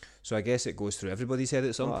 So I guess it goes through everybody's head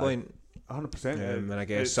at some point. 100%. And I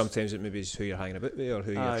guess sometimes it maybe is who you're hanging about with or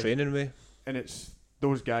who you're training with. And it's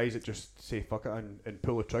those guys that just say fuck it and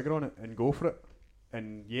pull the trigger on it and go for it.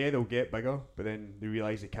 And yeah, they'll get bigger, but then they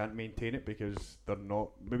realise they can't maintain it because they're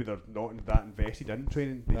not that invested in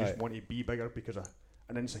training. They just want to be bigger because of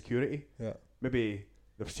an insecurity. Yeah. Maybe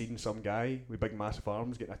they've seen some guy with big massive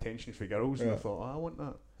arms getting attention for girls and they thought, I want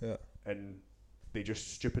that. Yeah. And they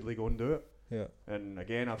just stupidly go and do it. Yeah. And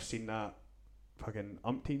again, I've seen that fucking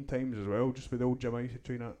umpteen times as well, just with the old gym I used to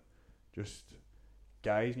train at. Just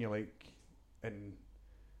guys, and you're like, and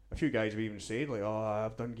a few guys have even said, like, oh,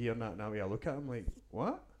 I've done gear and that. Now I look at them like,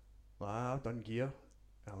 what? I've done gear.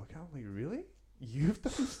 And I look at them like, really? You've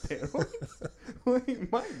done steroids?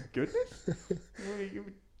 Like, my goodness. Like,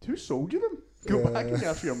 who sold you them? Go back and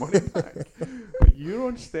ask for your money back. Like, you're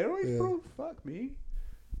on steroids, bro? Fuck me.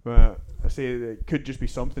 But I say it could just be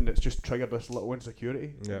something that's just triggered this little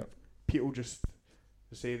insecurity. Yeah. People just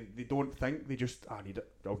say they don't think, they just, I need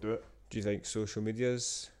it, I'll do it. Do you think social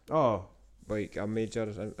media's Oh, like a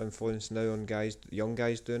major influence now on young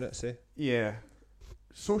guys doing it, say? yeah.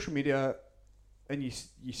 Social media, and you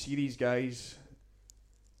see these guys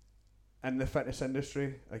in the fitness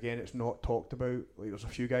industry. Again, it's not talked about. Like, there's a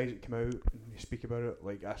few guys that come out and they speak about it,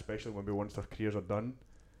 like, especially when once their careers are done.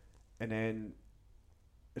 And then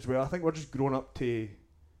as well, I think we're just grown up to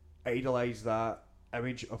idolise that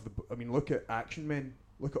image of look at Action Men.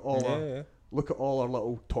 Look at all our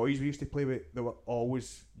little toys we used to play with. They were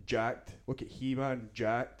always jacked. Look at He-Man,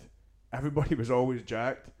 jacked. Everybody was always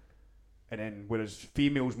jacked. And then whereas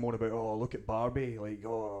females moan about, oh, look at Barbie, like,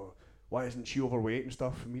 oh, why isn't she overweight and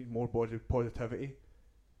stuff? We need more body positivity.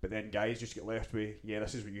 But then guys just get left with, yeah,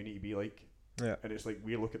 this is what you need to be like. Yeah. And it's like,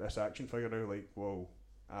 we look at this action figure now, like, whoa,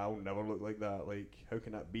 I'll never look like that. Like, how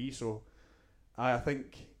can that be? So I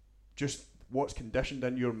think just what's conditioned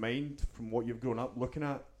in your mind from what you've grown up looking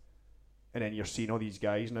at, and then you're seeing all these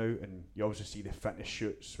guys now, and you obviously see the fitness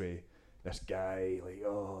shoots with this guy, like,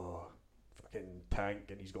 oh, fucking tank,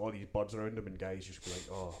 and he's got all these buds around him, and guys just go like,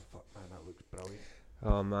 oh, fuck, man, that looks brilliant.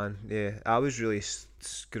 Oh man, yeah, I was really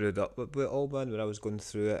screwed up with it all, man, when I was going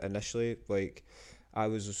through it initially. Like, I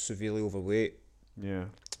was severely overweight, yeah,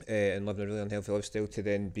 and living a really unhealthy lifestyle, to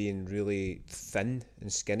then being really thin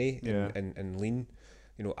and skinny, and lean,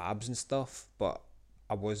 abs and stuff. But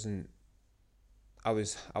I wasn't. I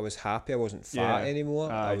was happy. I wasn't fat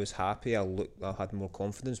anymore. Aye. I was happy. I had more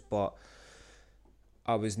confidence, but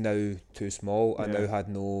I was now too small. I now had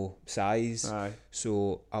no size. Aye.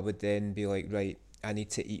 So I would then be like, right, I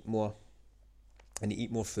need to eat more. I need to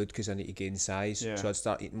eat more food because I need to gain size. Yeah. So I'd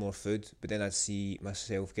start eating more food, but then I'd see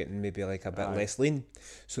myself getting maybe like a bit less lean.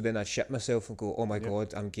 So then I'd shit myself and go, oh my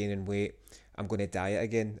God, I'm gaining weight. I'm going to diet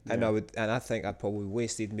again. Yeah. And I think I probably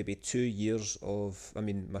wasted maybe 2 years of,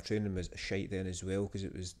 my training was shite then as well, because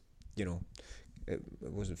it was, it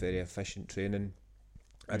wasn't very efficient training.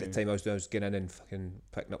 At the time I was getting in and fucking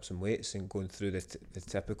picking up some weights and going through the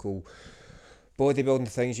typical bodybuilding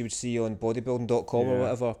things you would see on bodybuilding.com or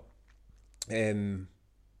whatever.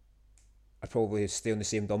 I'd probably stay on the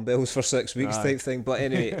same dumbbells for 6 weeks type thing. But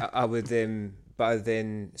anyway, I would but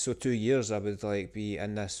then so 2 years I would like be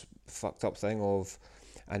in this fucked up thing of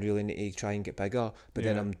I really need to try and get bigger, but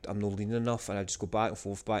then I'm not lean enough, and I just go back and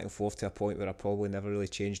forth to a point where I probably never really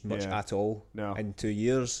changed much at all in 2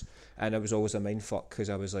 years, and it was always a mind fuck because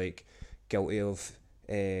I was like guilty of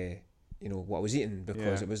you know, what I was eating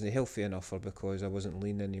because it wasn't healthy enough, or because I wasn't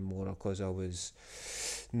lean anymore, or because I was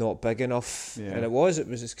not big enough. And it was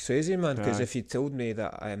just crazy, man, because if you told me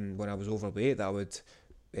that when I was overweight that I would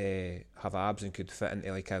have abs and could fit into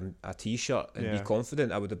like a t-shirt and be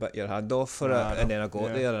confident, I would have bit your hand off for it. And then I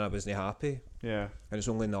got there and I wasn't happy. And it's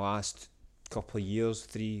only in the last couple of years,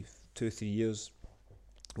 3 years,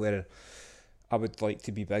 where I would like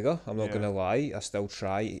to be bigger. I'm not going to lie. I still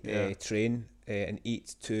try, train and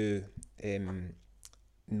eat to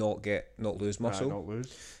not lose muscle,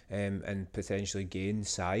 and potentially gain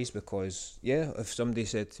size. Because if somebody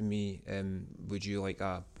said to me, would you like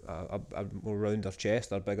a more rounder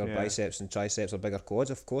chest or bigger biceps and triceps or bigger quads,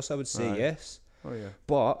 of course I would say yes.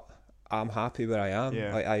 But I'm happy where I am.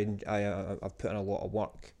 Like I've put in a lot of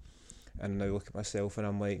work, and now look at myself and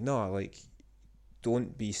I'm like, no, like,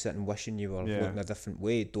 don't be sitting wishing you were looking a different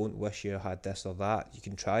way. Don't wish you had this or that. You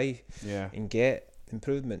can try and get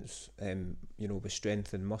improvements, you know, with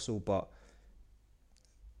strength and muscle, but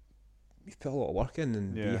you've put a lot of work in,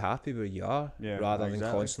 and be happy where you are, rather than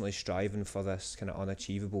constantly striving for this kind of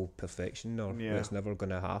unachievable perfection, or it's never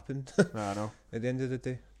going to happen. I know. At the end of the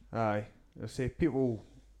day. I say people,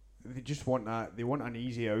 they just want that. They want an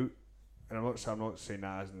easy out, and I'm not saying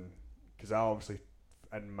that as in, because I obviously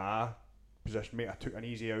in my position, mate, I took an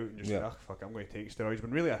easy out and just said, fuck, I'm going to take steroids,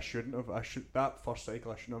 when really I shouldn't have. That first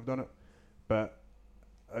cycle I shouldn't have done it, but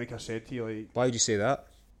like I said to you, like, why did you say that?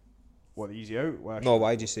 What, the easy out? Why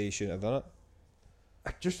did you say you shouldn't have done it?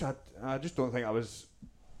 I just don't think I was,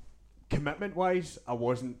 commitment wise, I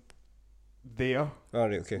wasn't there. Oh,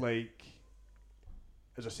 right, okay. Like,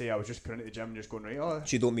 as I say, I was just going to the gym and just going, right,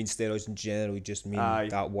 so you don't mean steroids in general, you just mean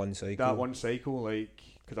that one cycle? That one cycle, like,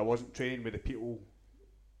 because I wasn't training with the people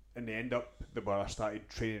in the end up where I started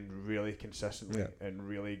training really consistently and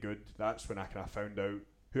really good. That's when I kind of found out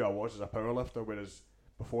who I was as a powerlifter, whereas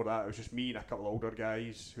before that it was just me and a couple of older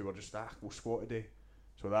guys who were just, we'll squat today.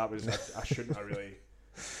 So that was, I shouldn't have really,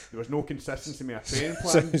 there was no consistency in my training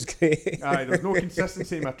plan. Sounds great. There was no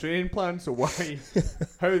consistency in my training plan, so why,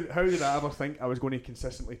 how did I ever think I was going to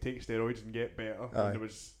consistently take steroids and get better when there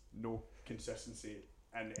was no consistency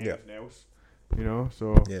in anything else, you know?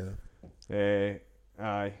 So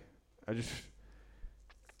I just,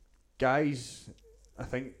 guys, I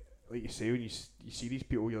think, like you say, when you see these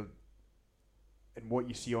people, and what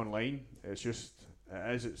you see online, it's just,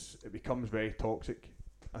 it becomes very toxic,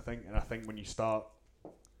 I think. And I think when you start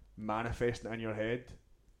manifesting it in your head,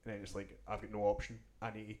 and then it's like, I've got no option,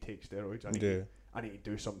 I need to take steroids, I need to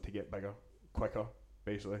do something to get bigger, quicker,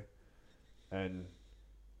 basically. And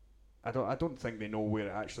I don't think they know where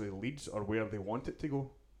it actually leads or where they want it to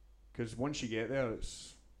go. Because once you get there,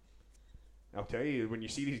 I'll tell you, when you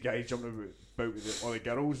see these guys jumping about with all the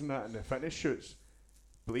girls and that in the fitness shoots,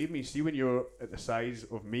 believe me, see when you're at the size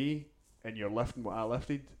of me and you're lifting what I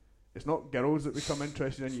lifted, it's not girls that become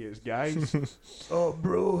interested in you, it's guys. Oh,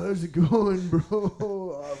 bro, how's it going, bro?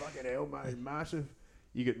 Oh, fucking hell, man, massive.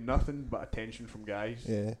 You get nothing but attention from guys.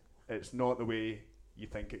 Yeah. It's not the way you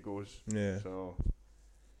think it goes. Yeah. So,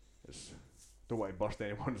 don't want to burst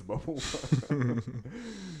anyone's bubble.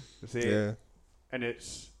 And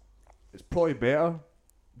it's probably better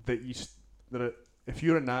that if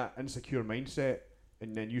you're in that insecure mindset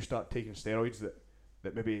and then you start taking steroids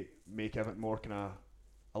that maybe make it more kind of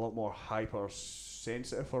a lot more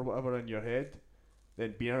hypersensitive or whatever in your head,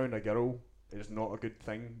 then being around a girl is not a good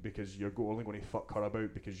thing, because you're only going to fuck her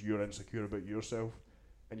about because you're insecure about yourself,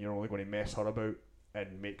 and you're only going to mess her about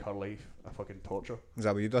and make her life a fucking torture. Is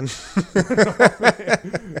that what you've done?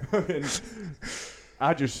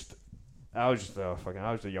 I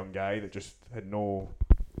was a young guy that just had no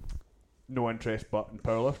interest but in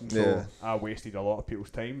powerlifting, so I wasted a lot of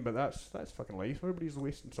people's time, but that's fucking life. Everybody's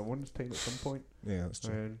wasting someone's time at some point. Yeah, that's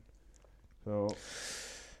true. So,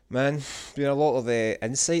 man, been a lot of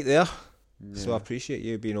insight there, so I appreciate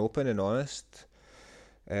you being open and honest.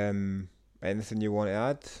 Anything you want to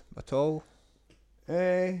add at all?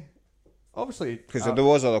 Obviously, because there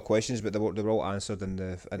was other questions, but they were all answered in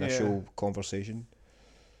the initial conversation.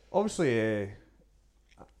 Obviously,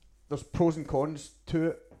 there's pros and cons to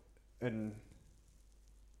it, and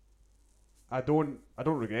I don't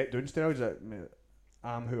regret doing steroids.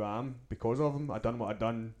 I'm who I am because of them. I done what I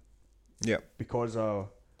done. Yeah. Because of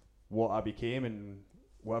what I became and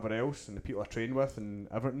whatever else, and the people I trained with and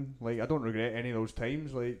everything. Like, I don't regret any of those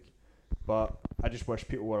times. Like, but I just wish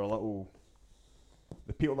people were a little.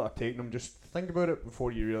 The people that are taking them, just think about it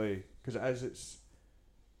before you really, because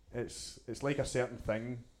it's like a certain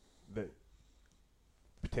thing that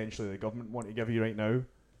potentially the government want to give you right now.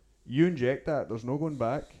 You inject that, there's no going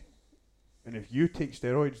back. And if you take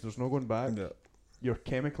steroids, there's no going back. Yeah. You're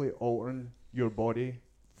chemically altering your body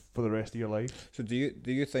for the rest of your life. So do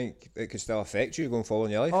you think it could still affect you going forward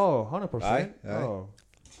in your life? Oh, 100%. Aye. Oh.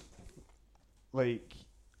 Like,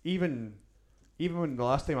 even when the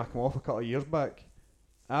last time I came off a couple of years back,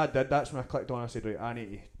 that's when I clicked on. I said, right, I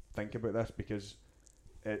need to think about this, because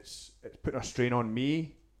it's putting a strain on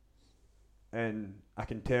me, and I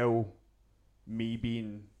can tell me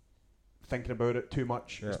thinking about it too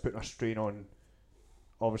much is putting a strain on,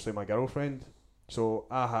 obviously, my girlfriend. So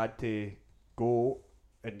I had to go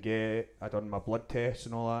and I done my blood tests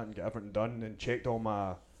and all that, and get everything done, and checked all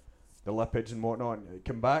the lipids and whatnot, and it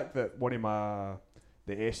came back that one of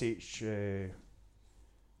the SH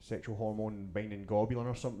sexual hormone binding globulin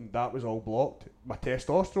or something, that was all blocked. My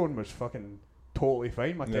testosterone was fucking totally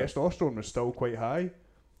fine. My testosterone was still quite high,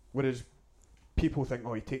 whereas people think,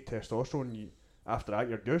 oh, you take testosterone, after that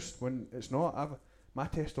you're goosed, when it's not. My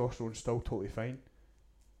testosterone's still totally fine.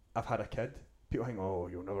 I've had a kid. People think, oh,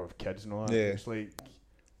 you'll never have kids and all that. It's like,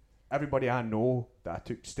 everybody I know that I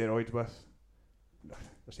took steroids with,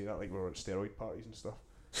 I say that like we were at steroid parties and stuff.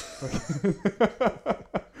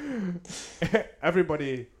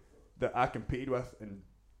 Everybody that I competed with, and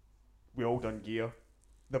we all done gear,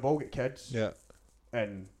 they've all got kids,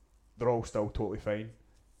 and they're all still totally fine,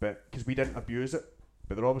 but because we didn't abuse it.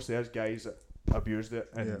 But there obviously is guys that abused it,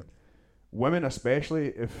 and women especially.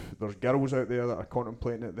 If there's girls out there that are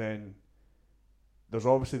contemplating it, then there's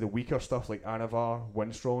obviously the weaker stuff like Anavar,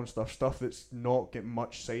 Winstrol and stuff that's not getting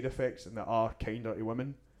much side effects and that are kinder to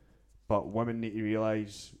women. But women need to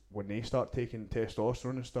realise when they start taking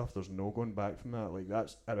testosterone and stuff, there's no going back from that. Like,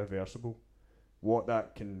 that's irreversible. What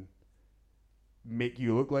that can make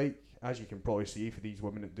you look like, as you can probably see for these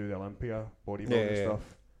women that do the Olympia bodybuilding and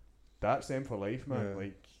stuff, that's them for life, man.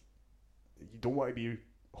 Like, you don't want to be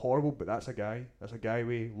horrible, but that's a guy. That's a guy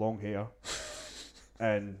with long hair,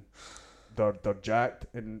 and they're jacked,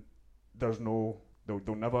 and there's no,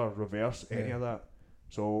 they'll never reverse any of that.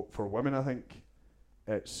 So for women, I think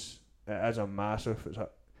it is a massive.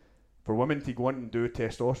 For women to go in and do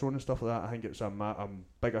testosterone and stuff like that, I think it's a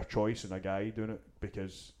bigger choice than a guy doing it,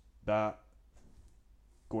 because that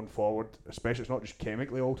going forward, especially, it's not just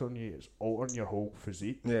chemically altering you, it's altering your whole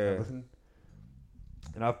physique, everything.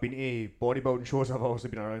 And I've been to bodybuilding shows. I've obviously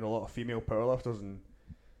been around a lot of female powerlifters, and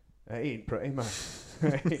it ain't pretty, man.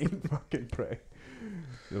 It ain't fucking pretty.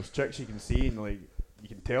 Those chicks you can see, and like, you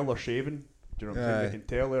can tell they're shaving. Do you know what I'm saying? You can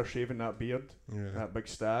tell they're shaving that beard, that big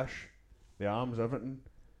stash, the arms, everything.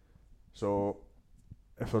 So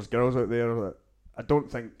if there's girls out there that, I don't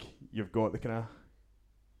think you've got the kind of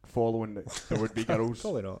following that there would be girls.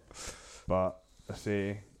 Probably not. But I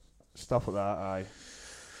say stuff like that. Aye,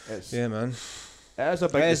 it's man. It is a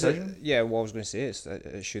big decision. What I was going to say,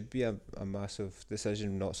 it should be a massive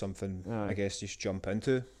decision, not something I guess you should jump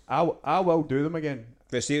into. I will do them again.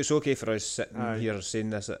 But see, it's okay for us sitting here saying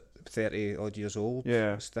this at 30 odd years old.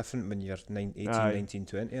 Yeah. It's different when you're 18, 19,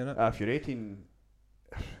 20, innit? If you're 18,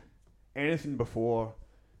 anything before,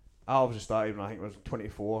 I obviously started when I think I was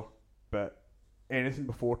 24, but anything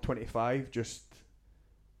before 25, just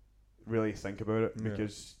really think about it,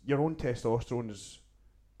 because your own testosterone is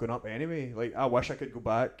going up anyway. Like, I wish I could go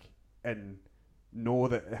back and know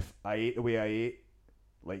that if I ate the way I ate,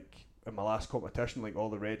 like in my last competition, like all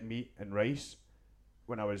the red meat and rice,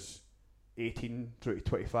 when I was 18 through to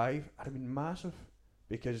 25, I'd have been massive,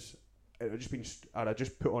 because it would just been, I'd have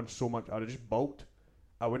just put on so much, I'd have just bulked.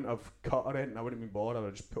 I wouldn't have cut or anything, I wouldn't have been bothered, I would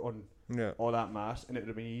have just put on all that mass, and it would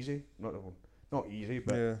have been easy. Not easy,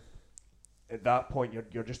 but at that point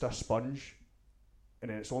you're just a sponge, and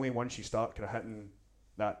then it's only once you start kind of hitting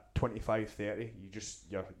that 25, 30, you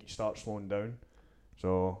start slowing down.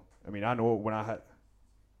 So, I mean, I know when I hit,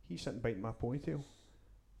 he's sitting biting my ponytail.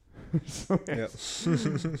 So,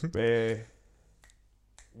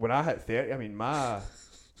 when I hit 30, I mean, my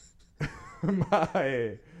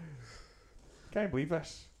can't believe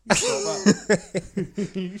this. You stop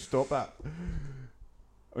that. You stop that.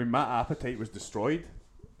 I mean, my appetite was destroyed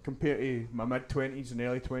compared to my mid-20s and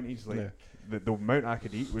early 20s. Like, the amount I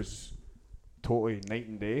could eat was totally night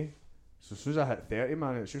and day. So as soon as I hit 30,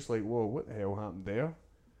 man, it's just like, whoa, what the hell happened there?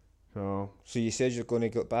 So you said you're going to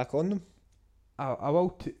get back on them? I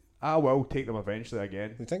will take them eventually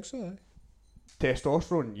again. You think so?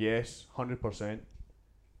 Testosterone, yes, 100%.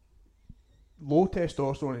 low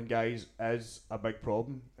testosterone in guys is a big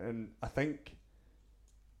problem, and I think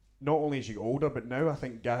not only as you get older, but now I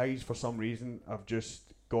think guys for some reason have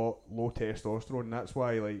just got low testosterone, and that's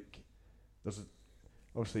why like there's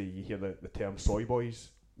obviously you hear the term soy boys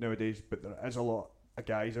nowadays, but there is a lot of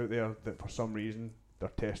guys out there that for some reason their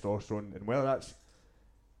testosterone, and whether that's,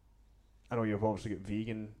 I know you've obviously got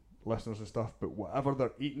vegan listeners and stuff, but whatever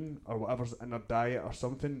they're eating or whatever's in their diet or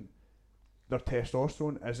something, their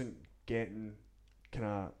testosterone isn't getting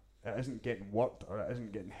it isn't getting worked or it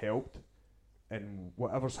isn't getting helped, and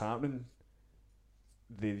whatever's happening,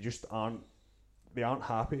 they just aren't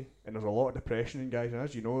happy, and there's a lot of depression in guys, and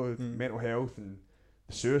as you know, mental health and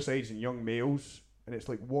the suicides in young males, and it's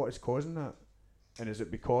like, what is causing that? And is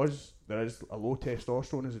it because there is a low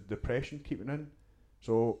testosterone? Is it depression keeping in?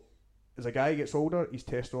 So as a guy gets older, his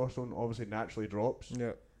testosterone obviously naturally drops.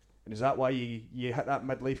 Yeah. And is that why you hit that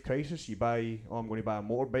midlife crisis? You buy, I'm going to buy a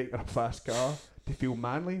motorbike or a fast car to feel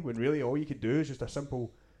manly, when really all you could do is just a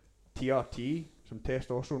simple TRT, some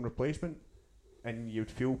testosterone replacement, and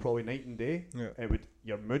you'd feel probably night and day. Yeah.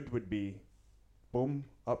 Your mood would be boom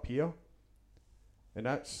up here. And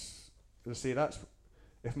that's, as I say, that's,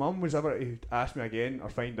 if Mum was ever to ask me again or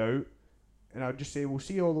find out, and I'd just say, well,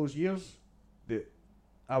 see all those years that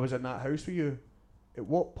I was in that house with you, at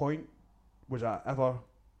what point was I ever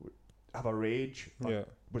rage? Yeah.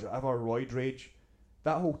 Was it ever roid rage?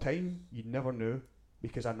 That whole time, you never knew,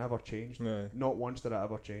 because I never changed. No. Not once did I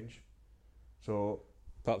ever change. So,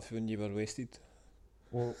 Apart from when you were wasted.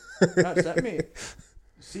 well, that's it, mate.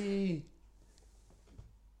 See,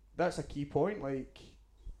 that's a key point. Like,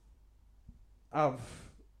 I've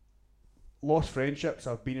lost friendships,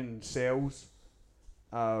 I've been in cells,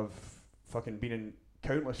 I've fucking been in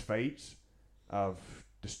countless fights, I've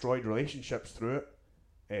destroyed relationships through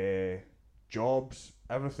it, jobs,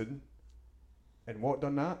 everything. And what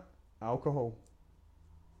done that? Alcohol.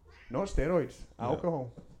 Not steroids,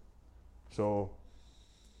 alcohol. So,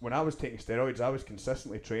 when I was taking steroids, I was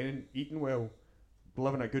consistently training, eating well,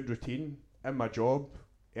 living a good routine, in my job,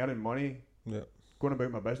 earning money, going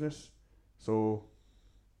about my business. So,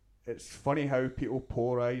 it's funny how people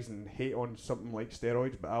polarize and hate on something like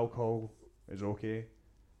steroids, but alcohol is okay.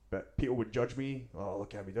 But people would judge me, oh,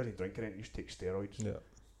 look at him, he doesn't drink it, he just takes steroids. Yeah.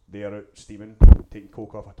 They're out steaming, taking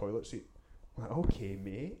coke off a toilet seat. I'm like, okay,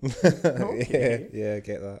 mate. Okay. Yeah, I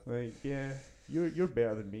get that. Like, yeah, you're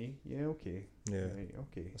better than me. Yeah, okay. Yeah. Right,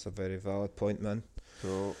 okay. That's a very valid point, man.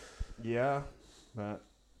 So, yeah, but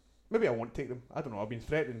maybe I won't take them. I don't know. I've been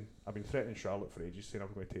threatening Charlotte for ages, saying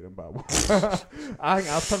I'm going to take them, but I won't. I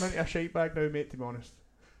think I've turned into a shite bag now, mate, to be honest.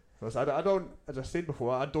 Because I don't, as I said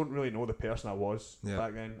before, I don't really know the person I was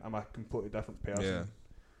back then. I'm a completely different person. Yeah.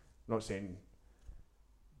 Not saying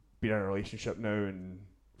being in a relationship now and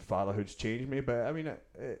fatherhood's changed me, but I mean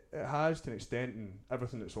it has to an extent, and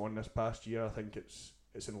everything that's on this past year, I think it's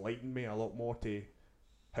enlightened me a lot more to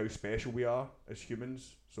how special we are as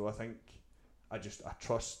humans. So I think I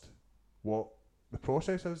trust what the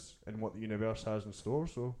process is and what the universe has in store.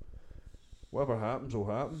 So whatever happens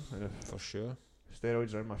will happen, and if For sure.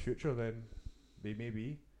 steroids are in my future, then they may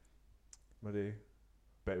be. But it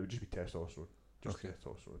would just be testosterone. Just Okay.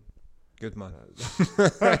 testosterone. Good, man.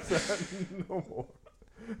 That's it. No more.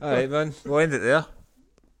 Alright, man. We'll end it there.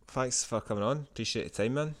 Thanks for coming on. Appreciate the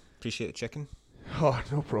time, man. Appreciate the chicken. Oh,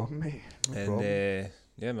 no problem, mate. No problem.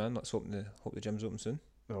 Yeah, man. Let's hope the gym's open soon.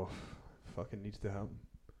 Oh, fucking needs to happen.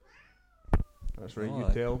 That's right, Oh, you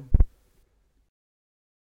aye. tell 'em.